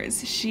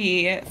flowers.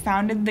 She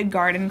founded the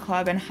Garden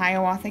Club in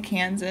Hiawatha,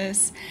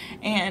 Kansas,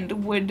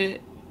 and would,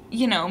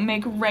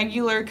 make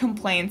regular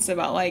complaints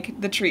about,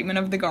 like, the treatment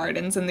of the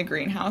gardens and the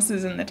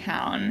greenhouses in the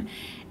town.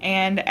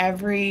 And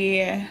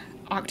every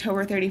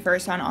October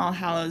 31st on All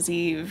Hallows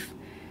Eve,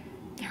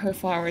 her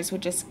flowers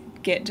would just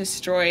get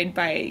destroyed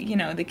by,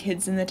 the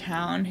kids in the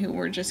town who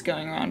were just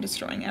going around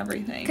destroying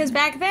everything. Because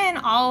back then,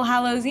 All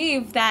Hallows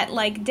Eve, that,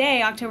 like,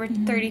 day, October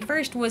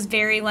 31st, was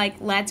very, like,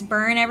 let's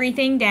burn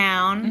everything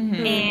down.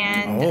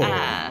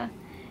 And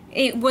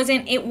it was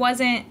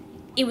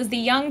the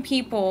young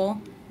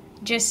people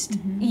just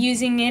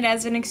using it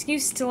as an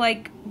excuse to,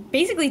 like,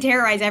 basically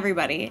terrorize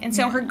everybody. And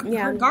so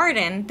her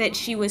garden that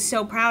she was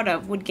so proud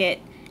of would get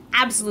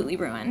absolutely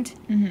ruined.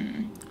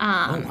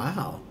 Oh,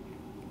 wow.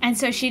 And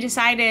so she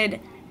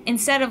decided,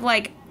 instead of,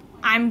 like,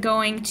 I'm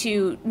going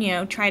to,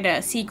 try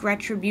to seek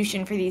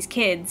retribution for these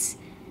kids,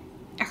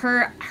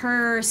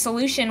 her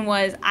solution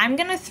was, I'm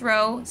going to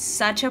throw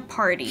such a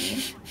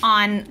party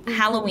on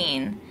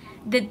Halloween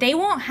that they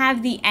won't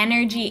have the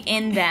energy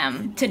in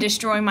them to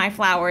destroy my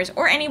flowers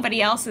or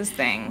anybody else's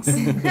things.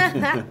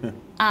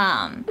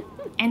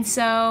 And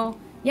so,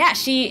 yeah,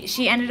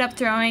 she ended up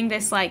throwing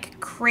this, like,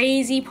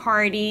 crazy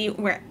party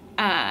where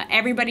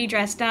everybody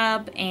dressed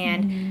up,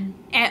 and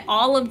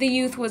all of the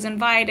youth was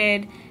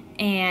invited,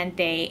 and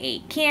they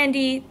ate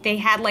candy. They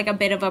had, like, a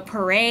bit of a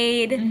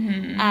parade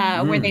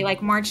where they,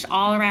 like, marched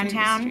all around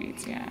town.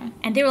 Streets,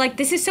 and they were like,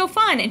 this is so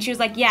fun. And she was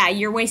like, yeah,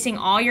 you're wasting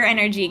all your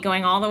energy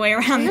going all the way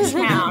around this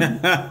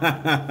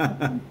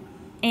town.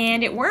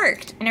 And it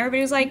worked. And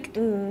everybody was like,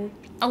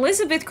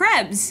 Elizabeth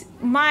Krebs,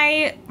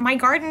 my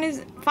garden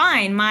is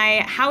fine.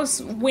 My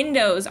house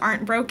windows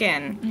aren't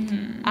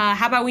broken.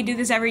 How about we do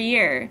this every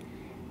year?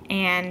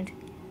 And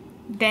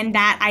then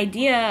that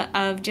idea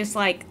of just,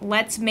 like,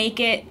 let's make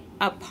it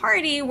a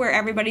party where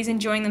everybody's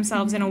enjoying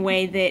themselves in a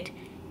way that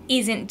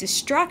isn't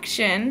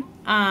destruction.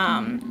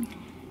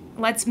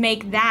 Let's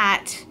make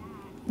that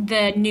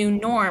the new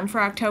norm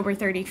for October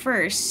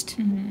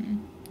 31st.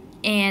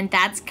 And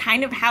that's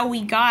kind of how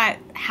we got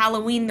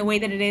Halloween the way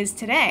that it is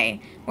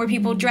today, where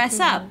people dress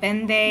up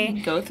and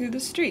they go through the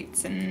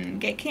streets and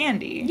get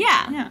candy.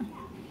 Yeah,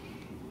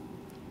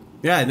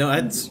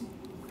 no,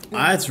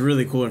 that's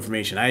really cool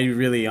information. I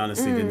really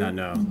honestly did not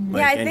know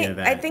any of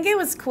that. I think it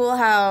was cool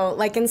how,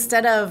 like,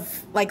 instead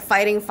of, like,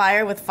 fighting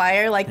fire with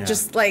fire, like,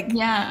 just, like,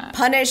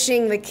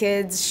 punishing the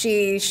kids,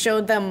 she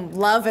showed them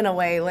love in a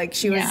way. Like,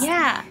 she was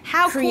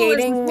how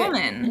creating cool is this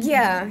woman?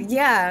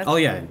 Yeah. Oh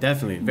yeah,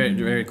 definitely, very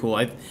very cool.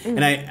 I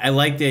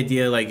like the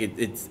idea, like,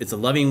 it's a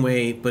loving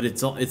way, but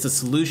it's a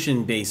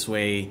solution based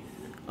way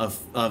of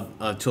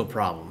to a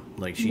problem.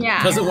 Like, she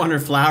doesn't want her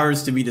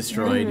flowers to be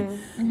destroyed.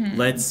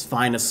 Let's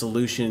find a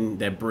solution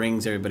that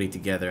brings everybody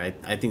together.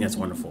 I think that's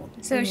wonderful.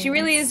 So she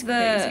really is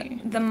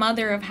the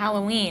mother of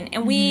Halloween.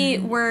 And we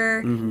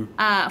were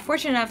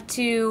fortunate enough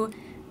to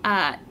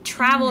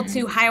travel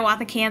to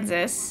Hiawatha,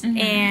 Kansas,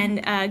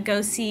 and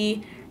go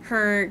see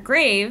her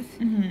grave.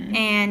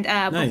 And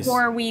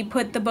before we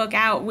put the book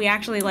out, we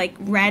actually, like,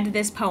 read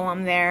this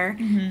poem there.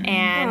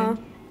 And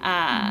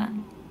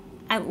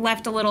I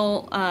left a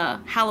little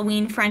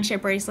Halloween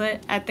friendship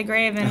bracelet at the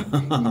grave, and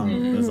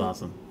that's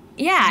awesome.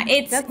 Yeah,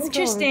 it's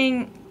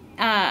interesting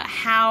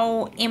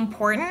how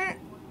important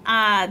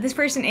this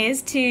person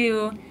is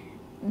to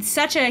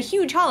such a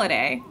huge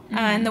holiday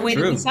and the way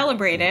that we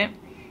celebrate it,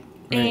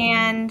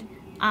 and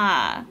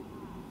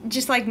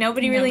just, like,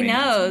 nobody really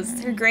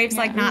knows. Her grave's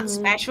like not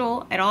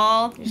special at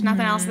all. There's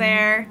nothing else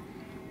there.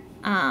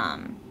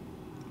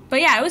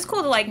 But yeah, it was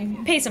cool to,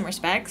 like, pay some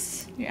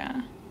respects.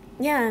 Yeah.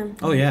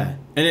 Oh yeah,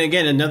 and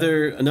again,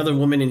 another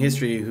woman in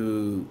history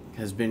who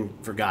has been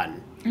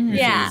forgotten.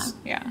 It's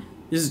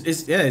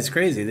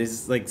crazy.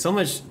 There's, like, so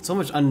much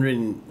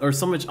unwritten or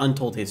so much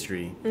untold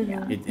history.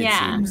 It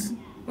seems.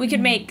 We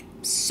could make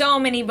so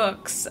many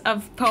books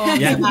of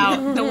poems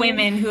about the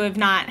women who have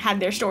not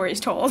had their stories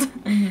told.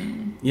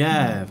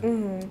 Yeah.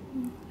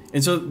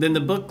 And so then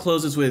the book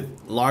closes with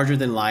larger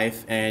than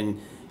life,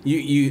 and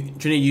you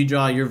Trinity, you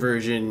draw your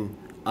version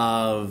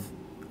of.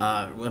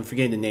 I'm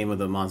forgetting the name of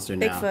the monster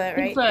now. Bigfoot,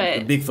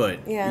 right? Bigfoot.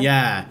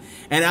 Yeah.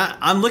 And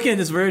I'm looking at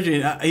this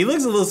version. He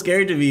looks a little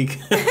scary to me.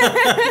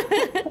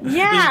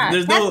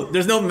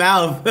 There's no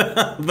mouth,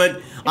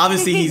 but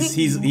obviously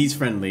he's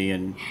friendly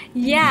and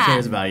he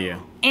cares about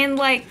you. And,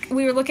 like,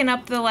 we were looking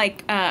up the,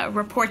 like,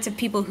 reports of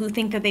people who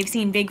think that they've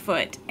seen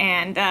Bigfoot,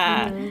 and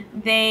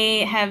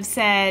they have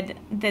said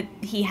that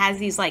he has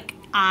these, like,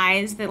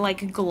 eyes that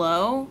like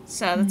glow,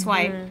 so that's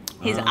why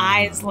his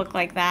eyes look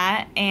like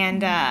that.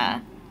 And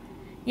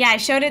yeah, I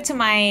showed it to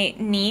my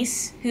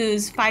niece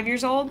who's 5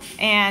 years old,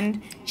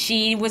 and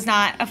she was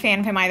not a fan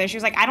of him either. She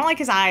was like, I don't like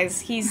his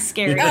eyes, he's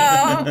scary.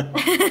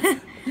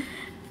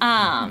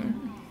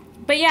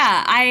 But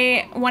yeah,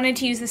 I wanted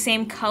to use the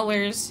same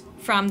colors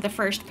from the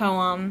first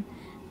poem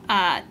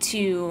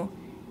to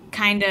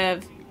kind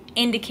of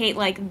indicate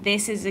like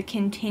this is a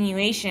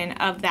continuation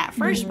of that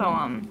first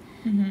poem.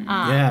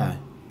 Yeah.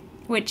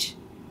 Which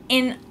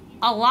in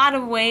a lot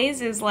of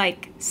ways is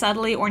like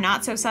subtly or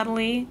not so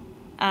subtly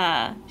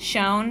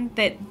shown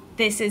that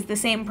this is the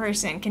same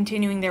person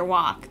continuing their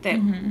walk that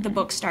the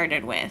book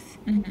started with.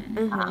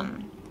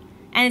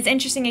 And it's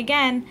interesting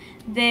again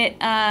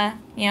that,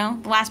 you know,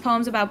 the last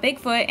poem's about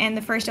Bigfoot and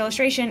the first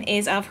illustration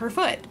is of her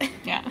foot.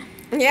 Yeah.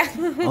 Yeah.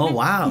 Oh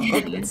wow!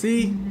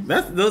 See,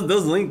 that's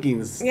those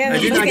linkings. Yeah, I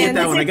did not get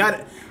that one.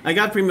 linkings. I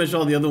got pretty much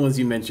all the other ones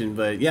you mentioned,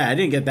 but yeah, I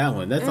didn't get that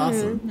one. That's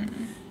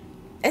awesome.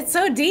 It's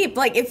so deep.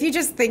 Like, if you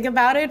just think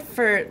about it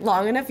for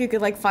long enough, you could,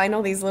 like, find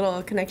all these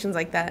little connections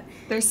like that.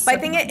 There's but I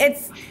think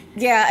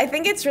I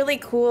think it's really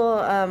cool.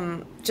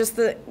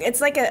 It's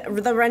like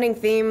the running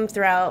theme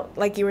throughout,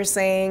 like you were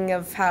saying,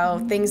 of how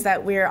things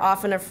that we're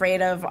often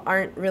afraid of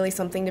aren't really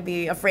something to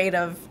be afraid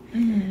of.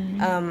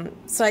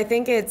 So I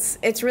think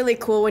it's really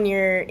cool when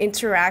you're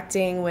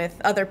interacting with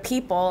other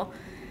people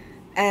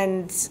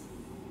and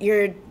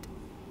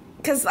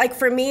because, like,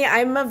 for me,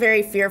 I'm a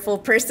very fearful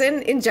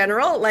person in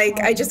general.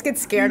 Like, I just get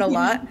scared a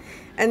lot.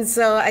 And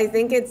so I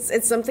think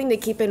it's something to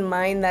keep in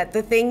mind that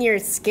the thing you're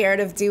scared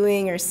of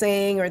doing or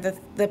saying or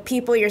the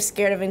people you're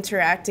scared of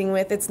interacting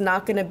with, it's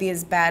not going to be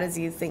as bad as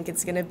you think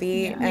it's going to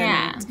be.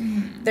 Yeah.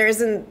 And there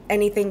isn't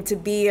anything to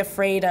be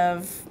afraid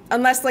of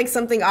unless, like,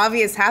 something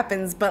obvious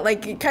happens. But,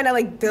 like, you kind of,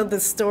 like, build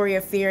this story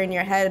of fear in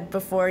your head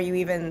before you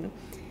even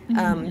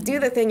do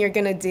the thing you're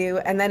going to do,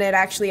 and then it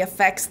actually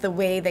affects the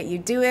way that you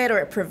do it, or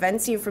it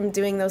prevents you from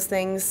doing those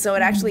things. So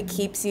it actually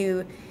keeps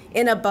you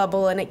in a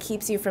bubble, and it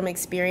keeps you from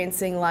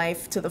experiencing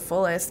life to the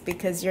fullest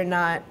because you're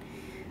not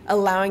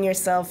allowing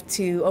yourself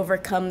to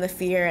overcome the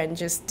fear and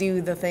just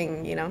do the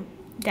thing, you know?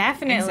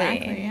 Definitely.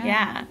 Exactly,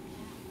 Yeah.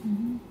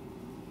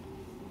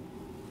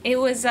 It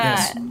was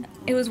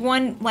it was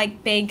one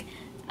like big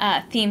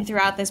theme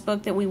throughout this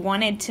book that we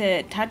wanted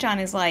to touch on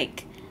is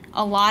like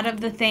a lot of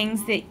the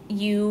things that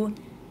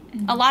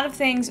a lot of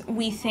things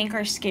we think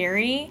are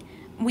scary.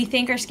 We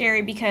think are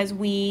scary because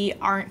we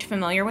aren't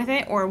familiar with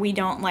it or we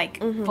don't like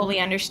fully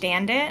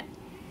understand it.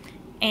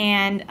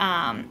 And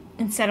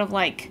instead of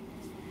like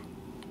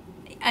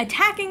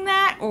attacking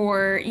that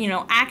or, you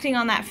know, acting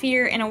on that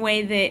fear in a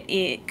way that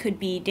it could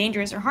be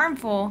dangerous or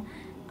harmful,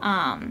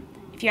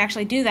 if you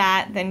actually do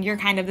that, then you're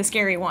kind of the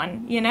scary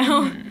one, you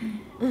know?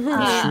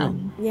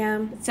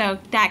 Yeah. So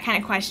that kind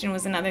of question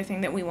was another thing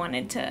that we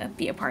wanted to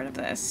be a part of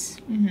this.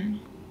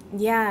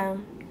 Yeah.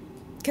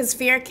 Because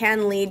fear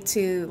can lead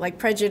to, like,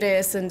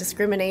 prejudice and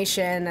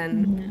discrimination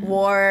and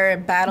war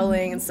and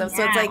battling and stuff.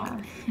 So it's, like,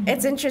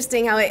 it's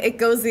interesting how it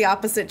goes the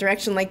opposite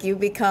direction. Like, you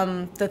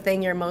become the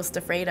thing you're most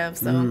afraid of.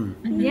 So,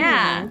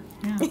 Yeah.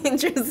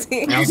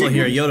 interesting. I also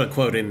hear a Yoda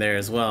quote in there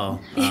as well.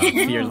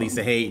 Fear leads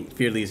to hate,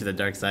 fear leads to the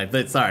dark side.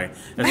 But sorry.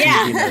 That's me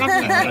being a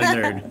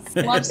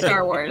nerd. Love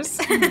Star Wars.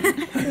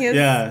 Yes.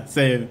 Yeah,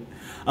 same.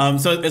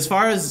 So as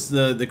far as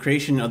the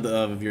creation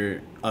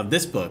of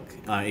this book,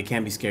 It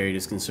Can Be Scary,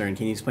 is concerned,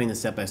 can you explain the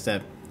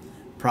step-by-step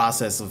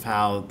process of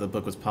how the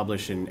book was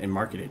published and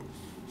marketed?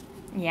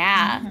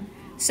 Yeah.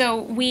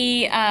 So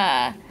we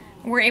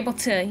were able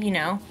to, you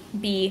know,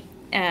 be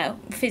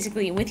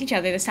physically with each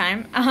other this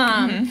time.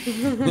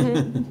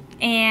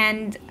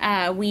 And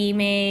we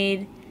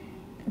made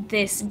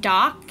this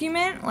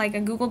document, like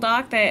a Google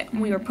Doc that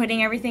we were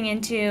putting everything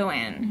into,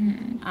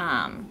 and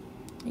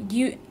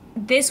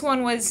this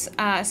one was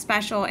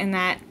special in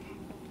that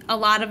a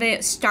lot of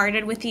it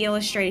started with the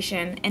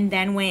illustration and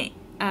then went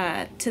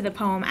to the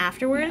poem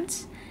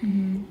afterwards.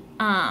 And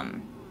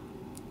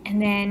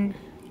then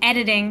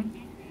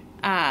editing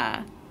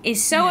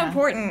is so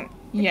important.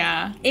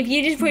 Yeah. If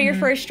you just put your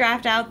first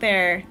draft out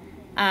there,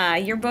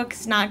 your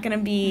book's not going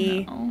to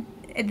be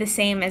the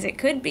same as it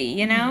could be,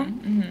 you know?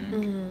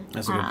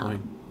 That's a good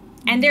point.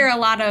 And there are a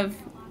lot of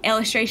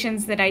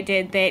illustrations that I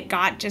did that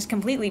got just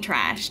completely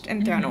trashed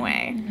and thrown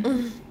away.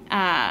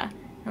 I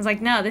was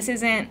like, no, this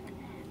isn't.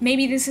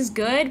 Maybe this is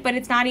good, but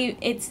it's not.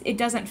 It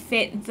doesn't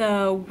fit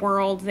the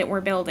world that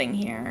we're building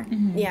here.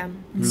 Yeah.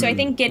 So I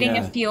think getting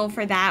a feel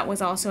for that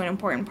was also an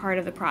important part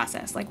of the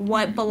process. Like,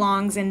 what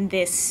belongs in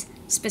this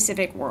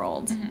specific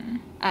world?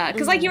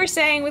 Because, like you were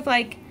saying with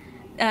like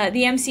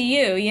the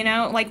MCU, you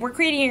know, like we're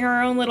creating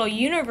our own little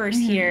universe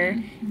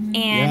here,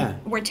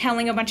 and we're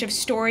telling a bunch of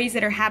stories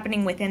that are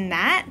happening within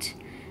that.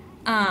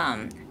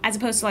 As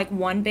opposed to like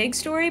one big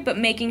story, but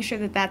making sure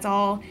that that's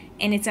all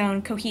in its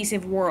own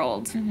cohesive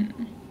world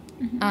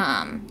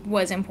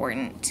was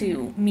important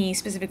to me,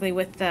 specifically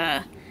with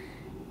the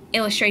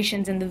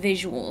illustrations and the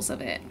visuals of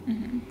it.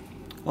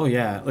 Oh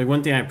yeah, like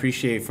one thing I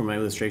appreciate from my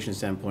illustration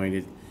standpoint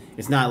is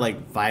it's not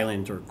like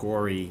violent or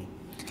gory.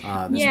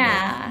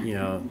 Yeah. Book, you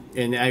know,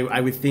 and I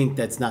would think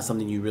that's not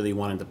something you really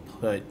wanted to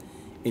put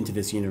into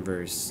this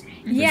universe.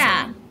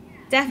 Yeah,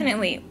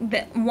 definitely.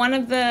 One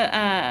of the,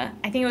 I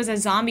think it was a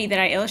zombie that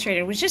I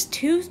illustrated, was just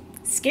too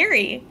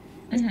scary.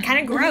 It was kind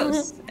of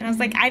gross. And I was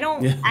like, I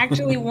don't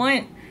actually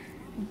want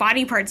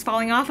body parts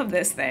falling off of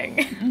this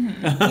thing.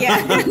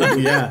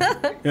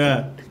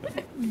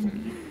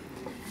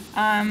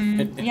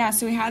 Yeah,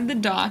 so we had the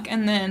doc,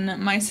 and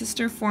then my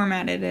sister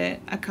formatted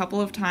it a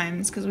couple of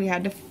times because we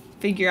had to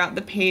figure out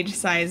the page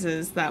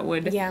sizes that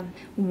would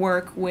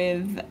work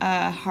with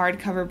a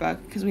hardcover book,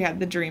 because we had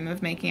the dream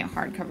of making a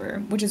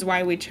hardcover, which is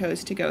why we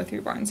chose to go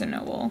through Barnes &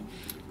 Noble.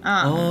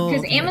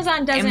 Because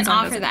Amazon doesn't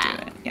offer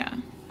that.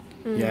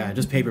 Yeah,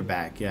 just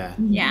paperback,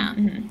 Yeah.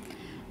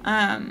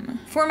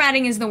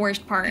 Formatting is the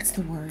worst part. It's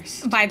the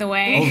worst. By the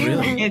way. Oh,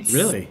 really?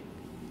 Really?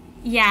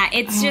 Yeah,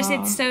 it's just,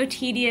 it's so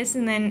tedious,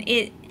 and then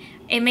it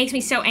makes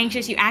me so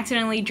anxious. You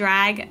accidentally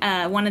drag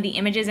one of the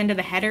images into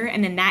the header,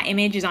 and then that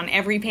image is on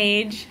every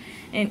page.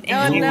 And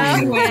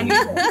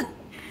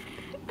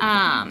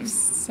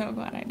so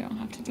glad I don't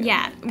have to do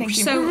that. Thank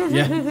you. So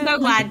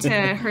glad to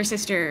her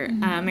sister,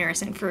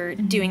 Marison, for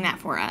doing that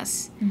for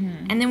us.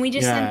 And then we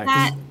just sent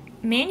that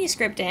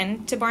manuscript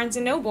in to Barnes &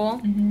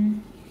 Noble,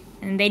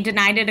 and they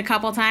denied it a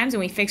couple times,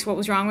 and we fixed what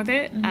was wrong with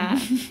it.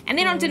 And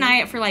they don't deny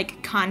it for,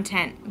 like,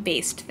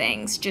 content-based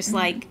things, just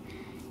like,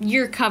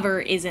 your cover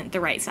isn't the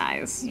right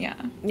size. If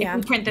we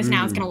print this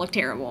now, it's going to look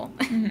terrible.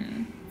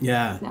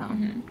 Yeah.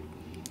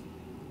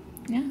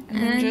 And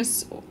then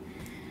just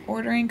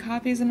ordering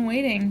copies and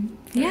waiting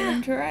for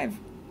them to arrive.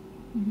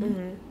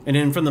 And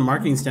then from the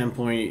marketing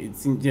standpoint, it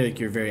seems like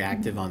you're very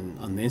active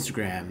on the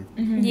Instagram.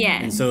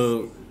 Yes. And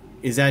so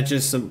is that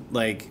just some,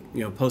 like,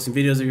 you know, posting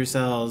videos of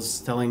yourselves,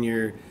 telling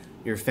your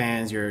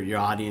fans, your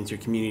audience, your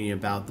community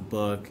about the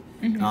book?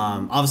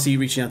 Obviously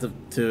reaching out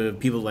to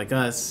people like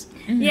us.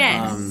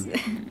 Yes.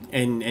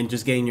 And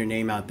just getting your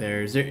name out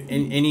there. Is there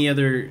any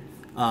other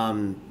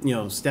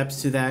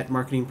steps to that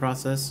marketing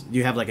process? Do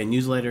you have like a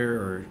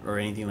newsletter or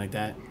anything like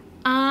that?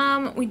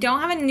 We don't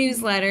have a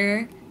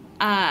newsletter.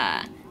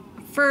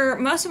 For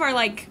most of our,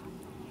 like,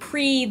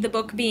 the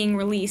book being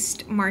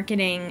released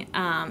marketing,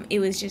 it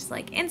was just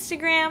like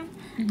Instagram.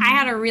 I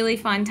had a really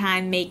fun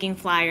time making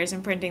flyers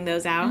and printing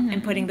those out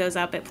and putting those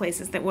up at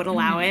places that would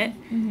allow it.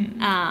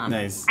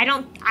 Nice. I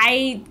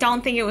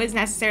don't think it was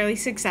necessarily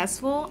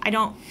successful.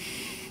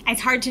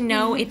 It's hard to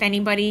know if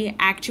anybody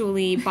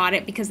actually bought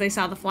it because they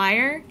saw the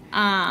flyer.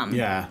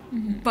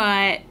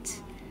 But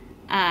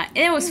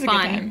it was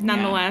fun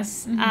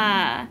nonetheless.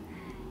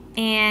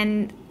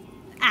 And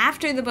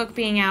after the book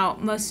being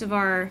out, most of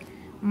our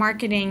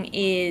marketing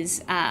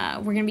is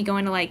we're going to be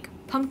going to, like,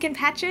 pumpkin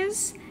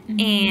patches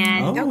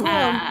and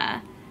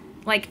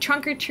like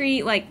trunk or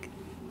treat, like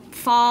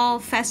fall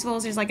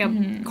festivals. There's like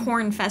a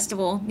corn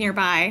festival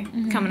nearby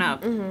coming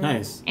up.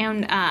 Nice.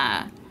 And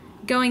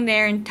going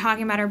there and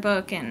talking about our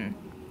book and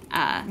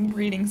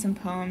reading some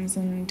poems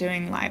and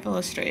doing live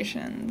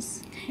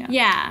illustrations.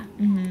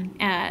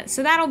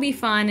 So that'll be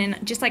fun,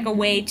 and just like a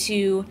way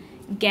to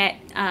get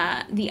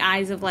the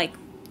eyes of, like,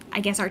 I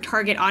guess our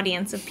target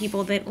audience of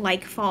people that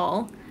like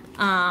fall,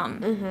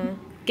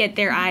 get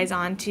their eyes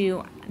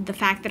onto the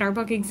fact that our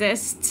book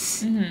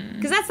exists.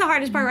 Because that's the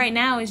hardest part right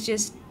now, is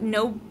just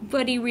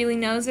nobody really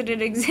knows that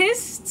it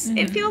exists,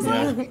 it feels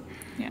like.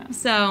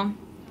 So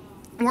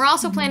we're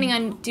also planning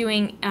on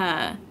doing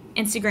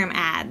Instagram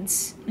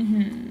ads.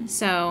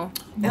 So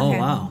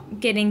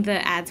getting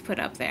the ads put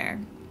up there.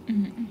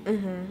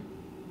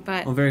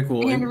 But very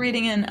cool. And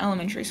reading in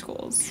elementary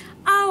schools.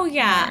 Oh,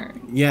 yeah.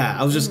 Yeah,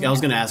 I was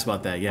going to ask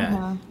about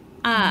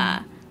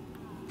that,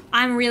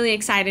 I'm really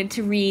excited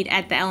to read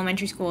at the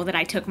elementary school that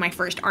I took my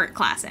first art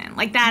class in.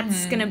 Like,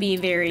 that's going to be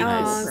very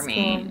cool for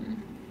me. Cool.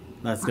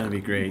 That's going to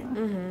be great.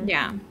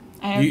 Yeah.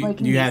 Do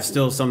you have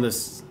still some of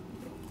this...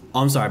 Oh,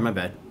 I'm sorry, my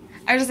bad.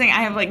 I was just saying,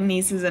 I have, like,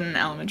 nieces in an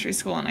elementary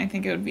school, and I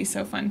think it would be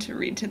so fun to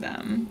read to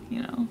them,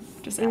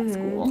 just at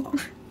school.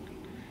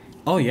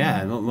 Oh,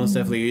 yeah, most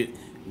definitely.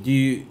 Do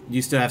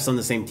you still have some of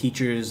the same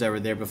teachers that were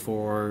there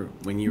before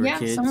when you were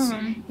kids? Some of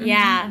them.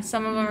 Yeah,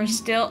 some of them are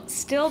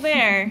still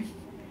there.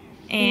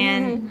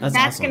 And that's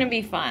awesome. going to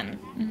be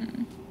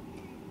fun.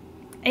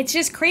 It's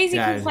just crazy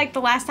because, like, the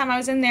last time I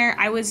was in there,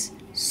 I was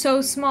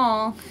so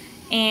small,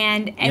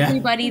 and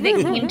everybody that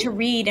came to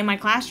read in my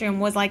classroom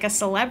was like a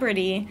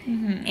celebrity,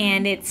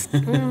 and it's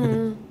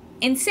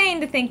insane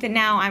to think that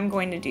now I'm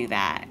going to do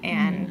that.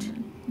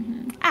 And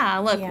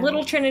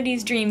little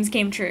Trinity's dreams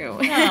came true.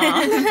 You're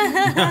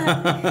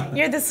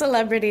the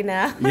celebrity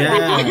now.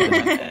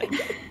 Yeah.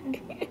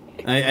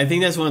 I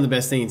think that's one of the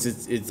best things.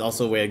 It's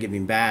also a way of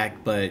giving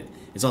back, but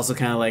it's also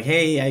kind of like,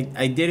 hey,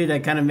 I did it. I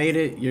kind of made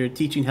it. Your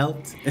teaching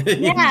helped.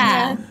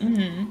 Yeah.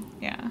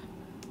 Yeah.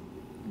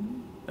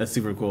 That's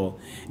super cool.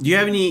 Do you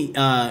have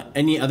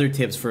any other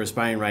tips for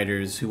aspiring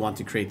writers who want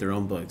to create their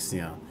own books?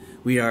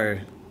 We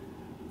are.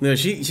 No,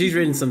 she's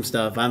written some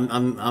stuff.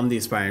 I'm the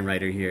aspiring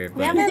writer here. But.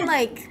 We haven't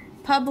like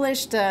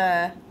published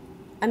an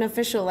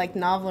official like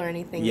novel or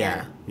anything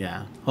yet.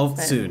 Yeah. Hope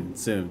soon.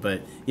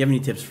 But you have any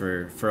tips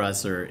for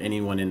us or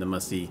anyone in the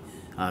Musty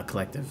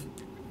collective?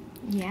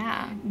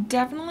 Yeah.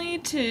 Definitely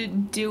to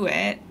do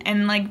it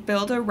and like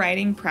build a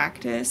writing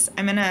practice.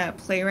 I'm in a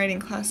playwriting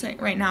class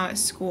right now at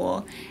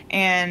school,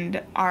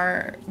 and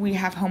we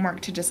have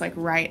homework to just like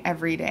write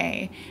every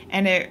day,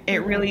 and it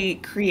really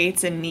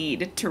creates a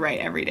need to write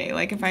every day.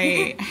 Like if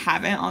I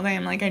haven't all day,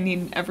 I'm like, I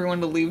need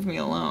everyone to leave me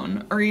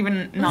alone, or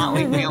even not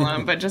leave me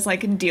alone, but just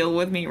like deal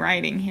with me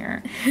writing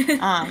here.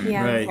 Right.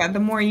 Yeah,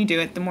 the more you do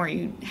it, the more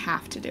you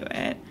have to do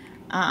it.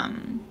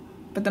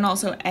 But then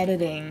also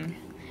editing.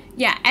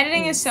 Yeah,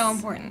 editing is so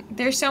important.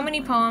 There's so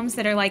many poems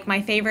that are like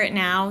my favorite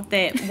now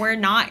that were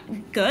not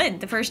good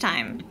the first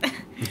time.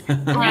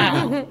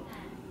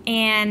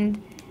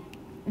 And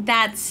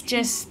that's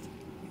just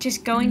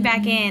going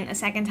back in a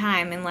second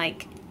time and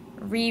like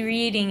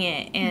rereading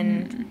it,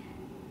 and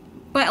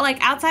but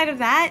like outside of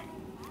that,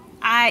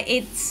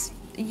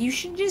 you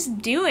should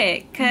just do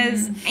it,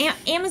 because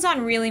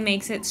Amazon really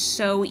makes it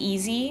so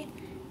easy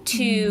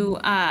to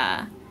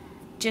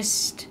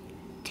just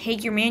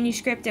take your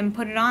manuscript and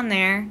put it on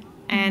there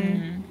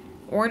and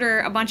order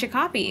a bunch of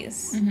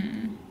copies.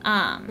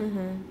 One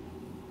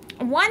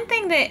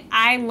thing that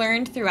I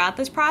learned throughout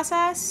this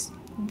process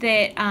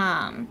that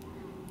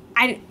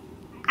I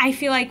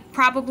feel like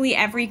probably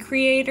every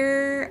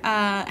creator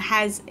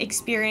has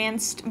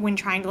experienced when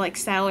trying to like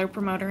sell or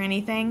promote or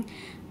anything,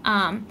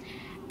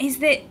 is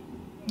that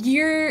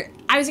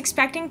I was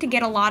expecting to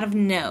get a lot of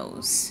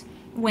no's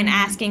when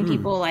asking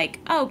people like,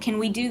 oh, can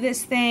we do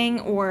this thing,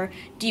 or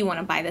do you want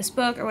to buy this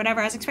book or whatever.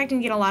 I was expecting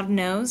to get a lot of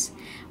no's.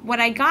 What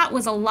I got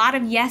was a lot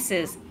of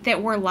yeses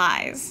that were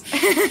lies.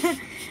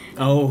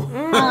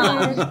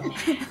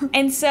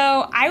 And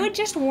so I would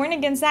just warn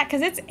against that,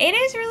 because it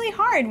is really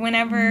hard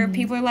whenever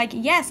people are like,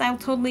 yes, I'll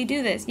totally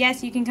do this,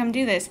 yes, you can come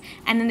do this,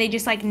 and then they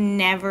just like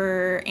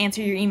never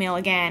answer your email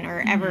again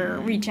or ever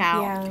reach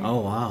out. Oh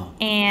wow.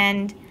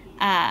 And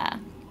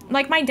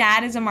like my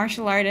dad is a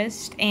martial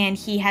artist, and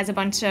he has a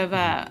bunch of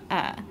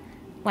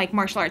like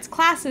martial arts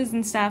classes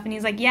and stuff, and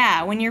he's like,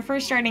 yeah, when you're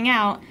first starting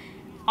out,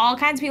 all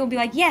kinds of people will be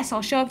like, yes,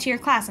 I'll show up to your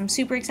class, I'm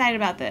super excited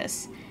about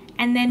this,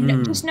 and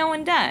then just no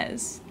one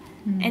does.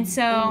 And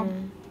so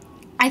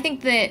I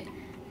think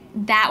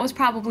that was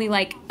probably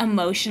like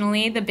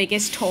emotionally the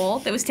biggest toll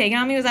that was taken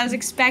on me, was I was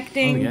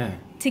expecting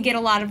to get a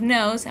lot of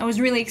no's. I was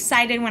really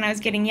excited when I was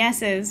getting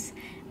yeses,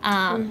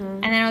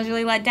 and then I was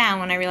really let down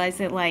when I realized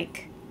that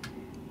like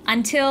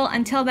until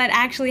that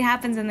actually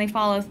happens and they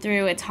follow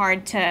through, it's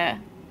hard to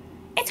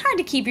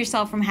keep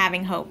yourself from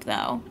having hope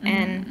though.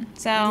 And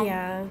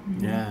so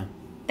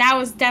that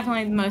was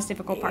definitely the most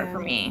difficult part for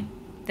me,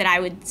 that I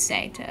would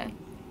say to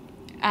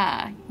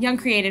young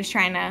creatives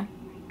trying to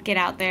get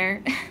out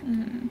there.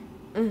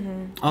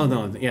 Oh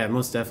no, yeah,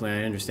 most definitely.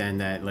 I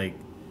understand that. Like,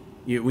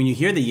 when you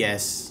hear the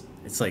yes,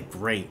 it's like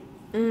great.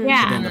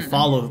 Yeah. But then the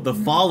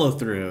follow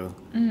through.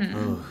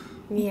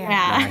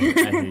 Yeah. I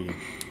hear you.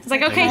 It's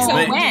like, okay, so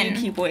when?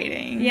 You keep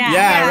waiting.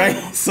 Yeah. Right.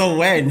 So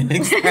when?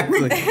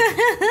 Exactly.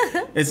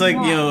 It's like,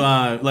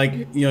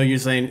 you're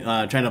saying,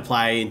 trying to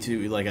apply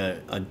into like a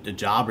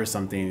job or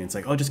something. It's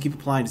like, oh, just keep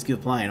applying.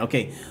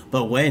 Okay,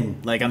 but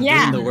when? Like, I'm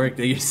doing the work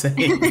that you're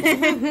saying.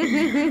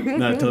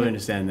 No, I totally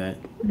understand that.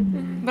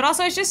 But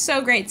also, it's just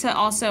so great to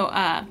also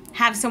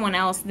have someone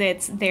else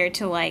that's there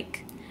to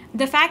like,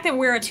 the fact that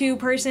we're a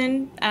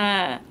 2-person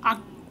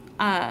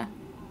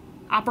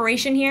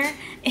operation here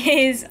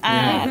is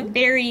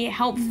very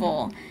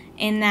helpful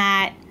in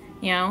that,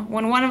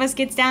 when one of us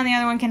gets down, the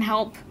other one can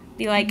help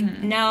be like,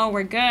 no,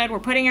 we're good, we're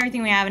putting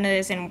everything we have into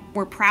this and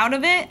we're proud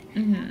of it.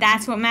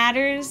 That's what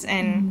matters.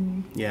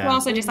 And we're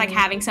also just like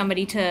having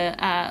somebody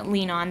to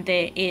lean on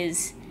that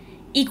is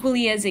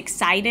equally as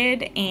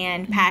excited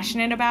and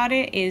passionate about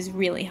it is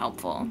really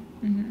helpful.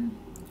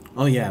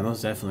 Oh yeah,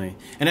 most definitely.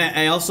 And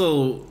I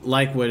also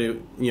like what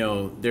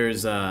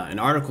there's an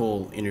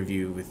article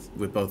interview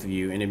with both of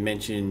you, and it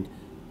mentioned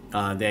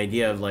the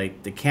idea of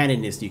like the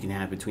candidness you can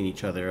have between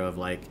each other of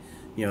like,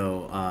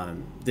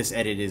 this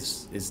edit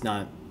is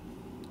not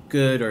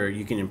good, or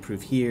you can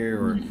improve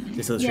here, or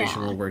this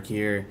illustration will work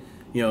here.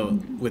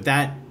 With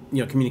that,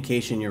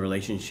 communication in your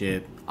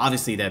relationship,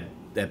 obviously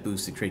that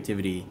boosts the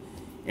creativity.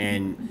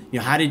 And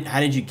how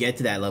did you get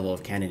to that level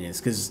of candidness?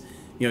 Because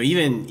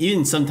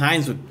even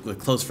sometimes with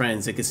close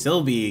friends, it could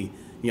still be,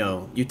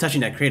 you're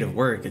touching that creative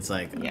work. It's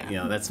like,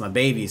 that's my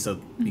baby, so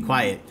be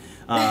quiet.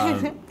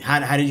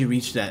 How did you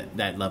reach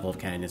that level of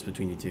candidness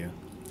between you two?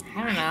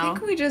 I don't know. I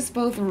think we just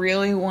both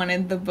really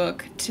wanted the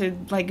book to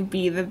like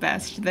be the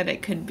best that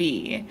it could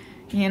be,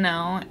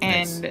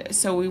 and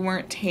so we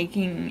weren't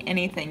taking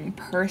anything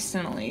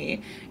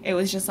personally. It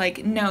was just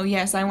like, no,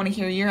 yes, I want to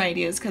hear your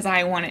ideas because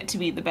I want it to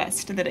be the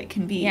best that it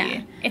can be.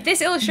 Yeah. If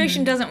this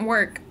illustration doesn't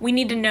work, we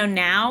need to know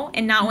now,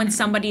 and not when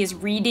somebody is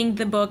reading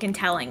the book and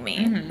telling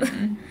me.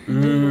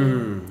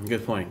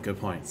 Good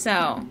point.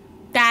 So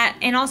that,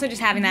 and also just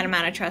having that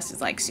amount of trust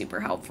is like super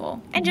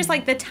helpful, and just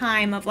like the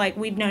time of like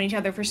we've known each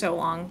other for so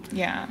long.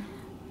 Yeah.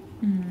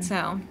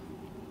 So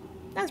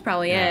that's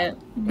probably it.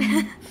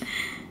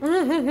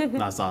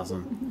 That's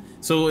awesome.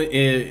 So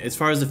as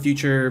far as the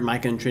future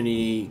Micah and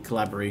Trinity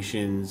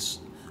collaborations,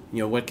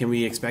 what can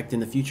we expect in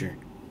the future?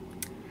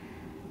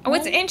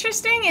 What's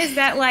interesting is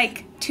that,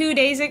 like, 2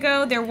 days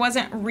ago, there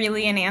wasn't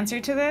really an answer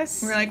to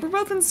this. We're like, we're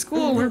both in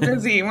school, we're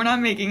busy, we're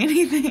not making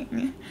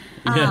anything.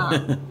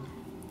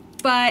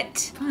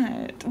 But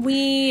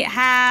we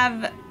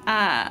have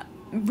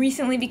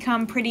recently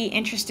become pretty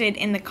interested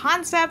in the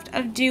concept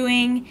of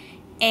doing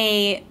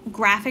a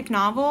graphic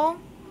novel.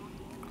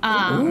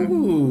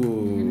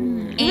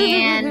 Ooh.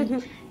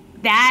 And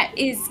that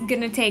is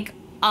going to take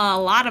a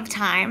lot of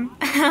time.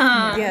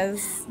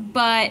 Yes.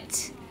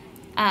 But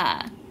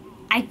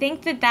I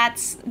think that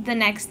that's the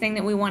next thing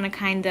that we want to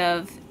kind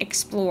of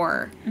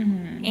explore.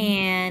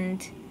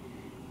 And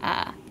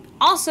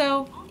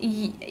also,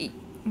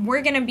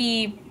 we're going to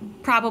be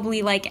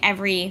probably like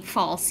every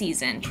fall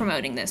season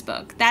promoting this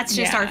book. That's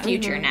just our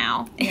future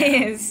now,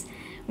 is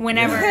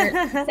whenever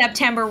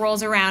September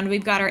rolls around,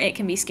 we've got our It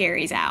Can Be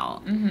Scaries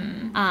out.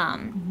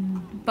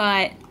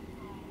 But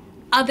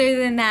other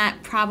than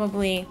that,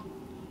 probably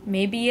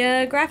maybe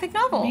a graphic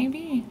novel.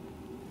 Maybe.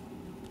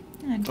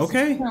 Yeah, just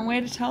Okay. a different way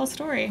to tell a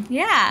story.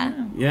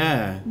 Yeah.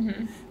 Yeah.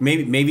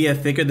 Maybe a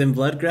thicker than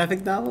blood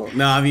graphic novel.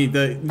 No, I mean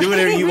do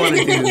whatever you want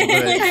to do.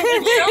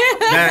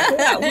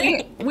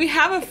 But We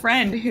have a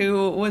friend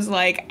who was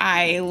like,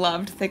 I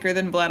loved Thicker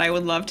Than Blood. I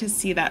would love to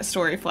see that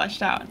story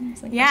fleshed out. I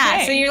was like, Yeah,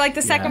 okay. so you're like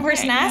the second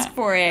person to ask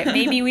for it.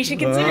 Maybe we should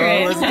consider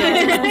Let's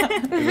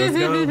it. go.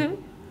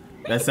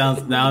 Let's go.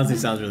 That honestly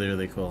sounds really,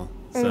 really cool.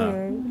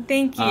 So,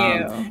 Thank you.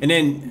 and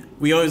then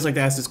we always like to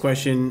ask this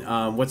question: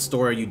 what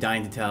story are you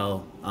dying to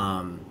tell?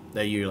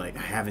 That you're like,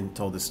 I haven't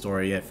told this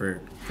story yet.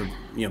 For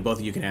both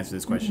of you can answer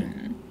this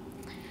question.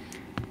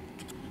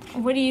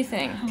 What do you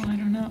think? Oh, I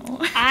don't know.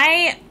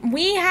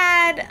 We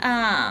had,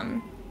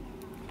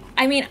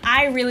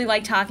 I really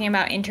like talking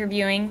about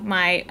interviewing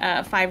my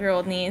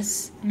 5-year-old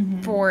niece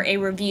for a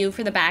review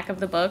for the back of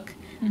the book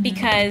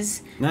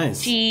because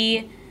Nice.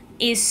 she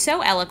is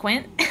so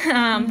eloquent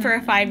for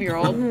a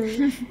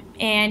 5-year-old.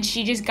 And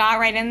she just got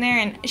right in there,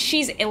 and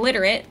she's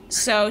illiterate,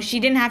 so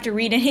she didn't have to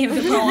read any of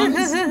the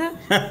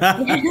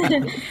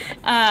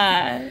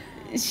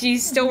poems.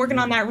 She's still working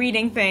on that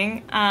reading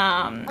thing.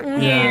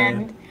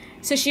 And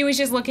so she was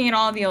just looking at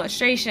all of the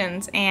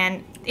illustrations,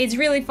 and it's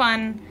really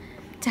fun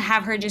to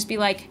have her just be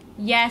like,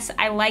 yes,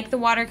 I like the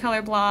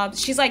watercolor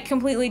blobs. She's like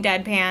completely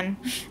deadpan.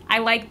 I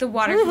like the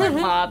watercolor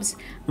blobs.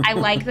 I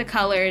like the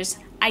colors.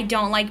 I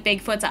don't like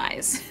Bigfoot's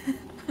eyes.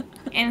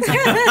 And it's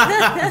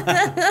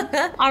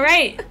like, all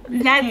right,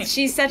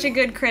 she's such a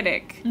good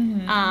critic.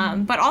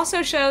 But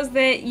also shows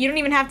that you don't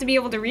even have to be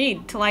able to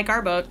read to like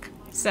our book.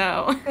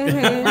 So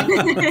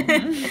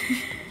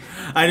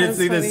I just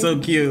think that's so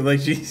cute.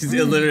 Like she's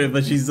illiterate,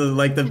 but she's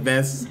like the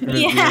best.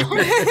 yeah.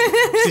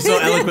 She's so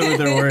eloquent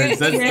with her words.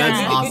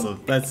 That's awesome.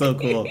 That's so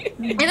cool.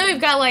 And then we've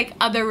got like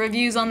other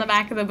reviews on the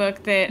back of the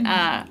book that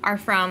are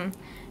from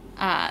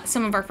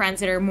some of our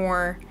friends that are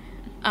more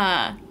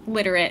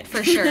literate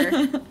for sure.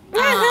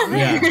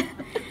 Yeah.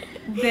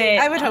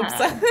 I would hope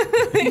so.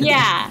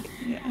 Yeah.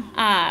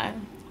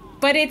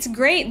 But it's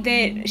great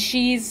that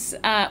she's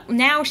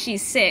now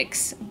she's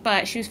 6,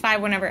 but she was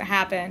 5 whenever it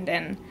happened,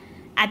 and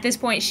at this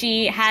point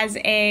she has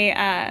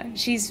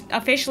she's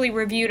officially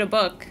reviewed a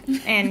book,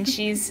 and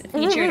she's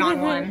featured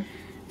on one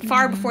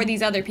far before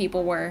these other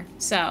people were.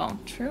 So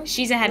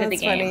she's ahead of the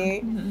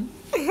game.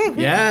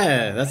 Funny.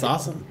 Yeah, that's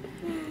awesome.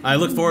 I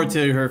look forward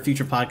to her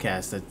future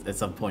podcast at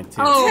some point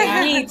too. Oh,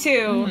 me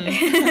too.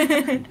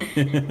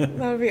 That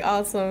would be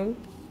awesome.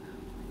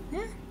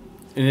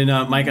 And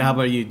then Micah, how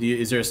about you?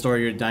 Is there a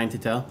story you're dying to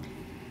tell?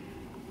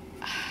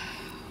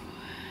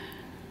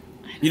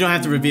 You don't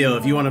have to reveal.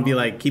 If you want to be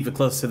like, keep it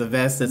close to the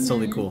vest, that's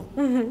totally cool.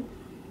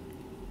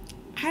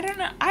 I don't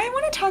know. I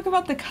want to talk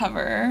about the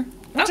cover,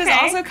 which is Okay.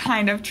 also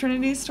kind of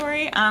Trinity's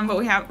story. But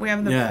we have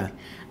the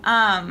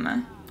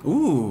book.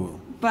 Ooh.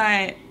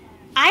 But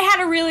I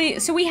had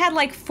we had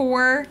like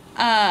four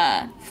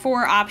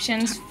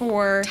options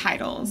for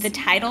titles. the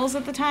titles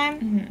at the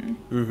time.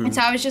 And so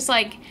I was just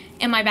like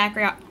in my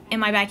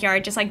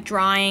backyard just like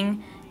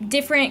drawing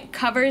different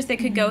covers that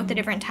could go with the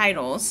different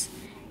titles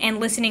and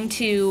listening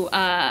to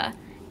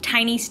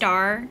Tiny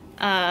Star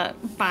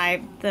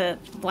by the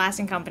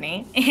Blasting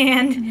Company.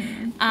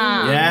 And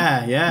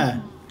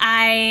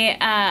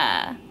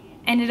I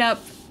ended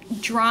up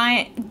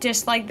drawing,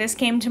 just like this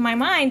came to my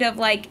mind of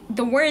like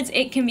the words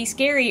 "It Can Be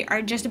Scary"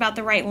 are just about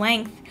the right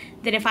length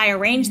that if I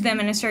arrange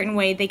them in a certain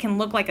way they can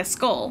look like a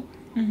skull.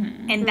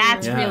 And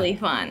that's really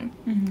fun.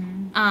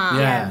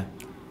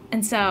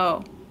 And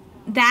so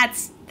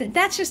that's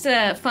just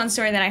a fun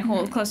story that I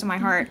hold close to my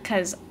heart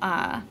because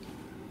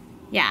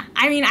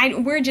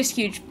we're just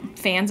huge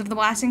fans of the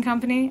Blasting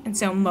Company, and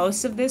so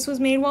most of this was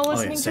made while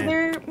listening to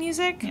their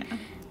music.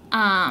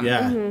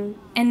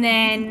 And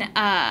then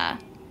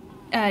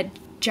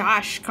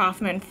Josh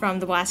Kaufman from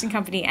the Blasting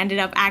Company ended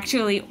up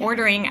actually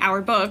ordering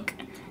our book,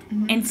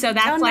 and so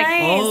that's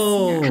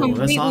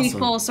completely awesome.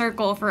 full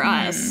circle for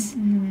us.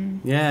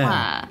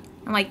 Yeah.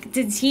 I'm like,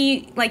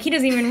 he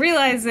doesn't even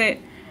realize that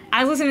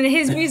I was listening to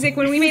his music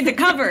when we made the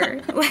cover.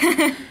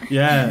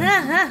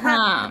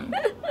 Yeah.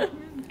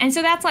 And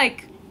so that's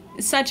like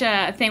such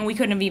a thing we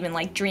couldn't have even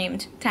like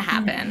dreamed to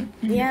happen.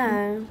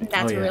 Yeah.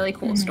 That's a really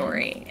cool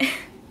story.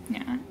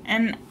 Yeah.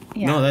 And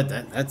yeah. No,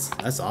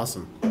 that's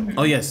awesome.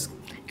 Oh yes.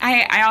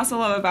 I also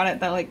love about it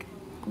that like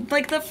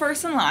the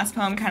first and last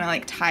poem kind of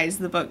like ties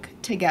the book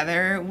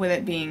together with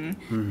it being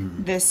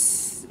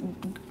this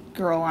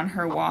girl on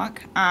her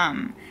walk.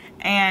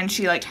 And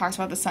she like talks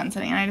about the sun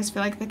setting, and I just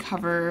feel like the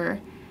cover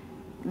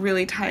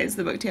really ties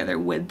the book together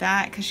with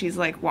that, because she's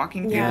like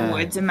walking through the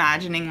woods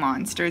imagining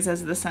monsters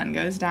as the sun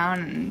goes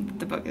down, and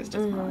the book is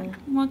just like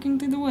walking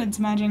through the woods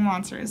imagining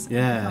monsters as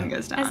the sun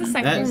goes down. As the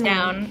sun goes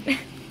down.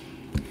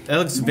 That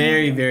looks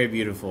very, very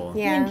beautiful.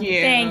 Yeah.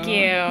 Thank you.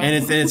 And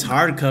it's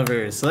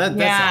hardcover, so that's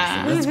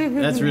awesome.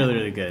 That's really,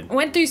 really good.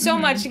 Went through so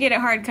much to get it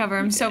hardcover.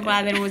 I'm so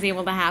glad that it was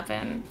able to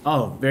happen.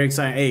 Oh, very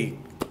exciting. Hey,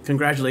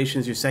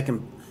 congratulations, your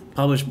second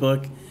published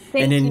book.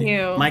 Thank and then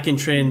you. Mike and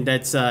Trin,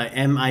 that's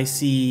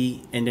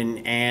MIC and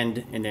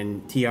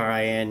then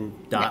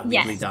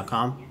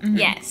TRIN.weebly.com.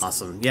 Yes.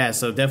 Awesome. Yeah,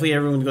 so definitely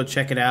everyone go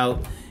check it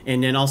out.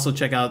 And then also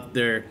check out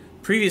their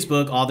previous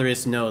book, All There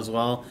Is to Know, as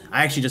well.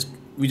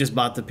 We just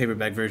bought the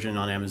paperback version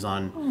on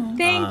Amazon.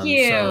 Thank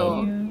you.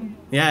 So,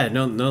 yeah,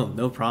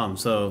 no problem.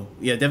 So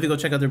yeah, definitely go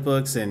check out their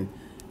books, and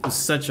it was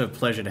such a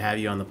pleasure to have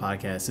you on the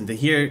podcast and to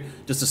hear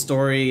just the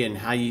story and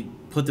how you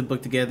put the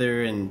book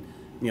together, and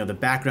the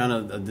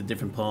background of the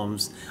different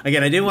poems.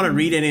 Again, I didn't want to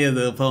read any of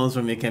the poems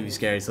from It Can Be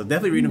Scary, so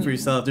definitely read them for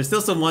yourself. There's still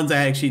some ones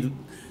I actually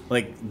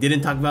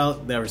didn't talk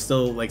about that were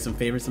still some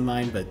favorites of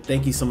mine, but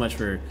thank you so much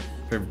for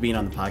being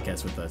on the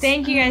podcast with us.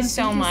 Thank you guys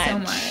so much.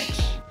 Thank you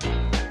so much.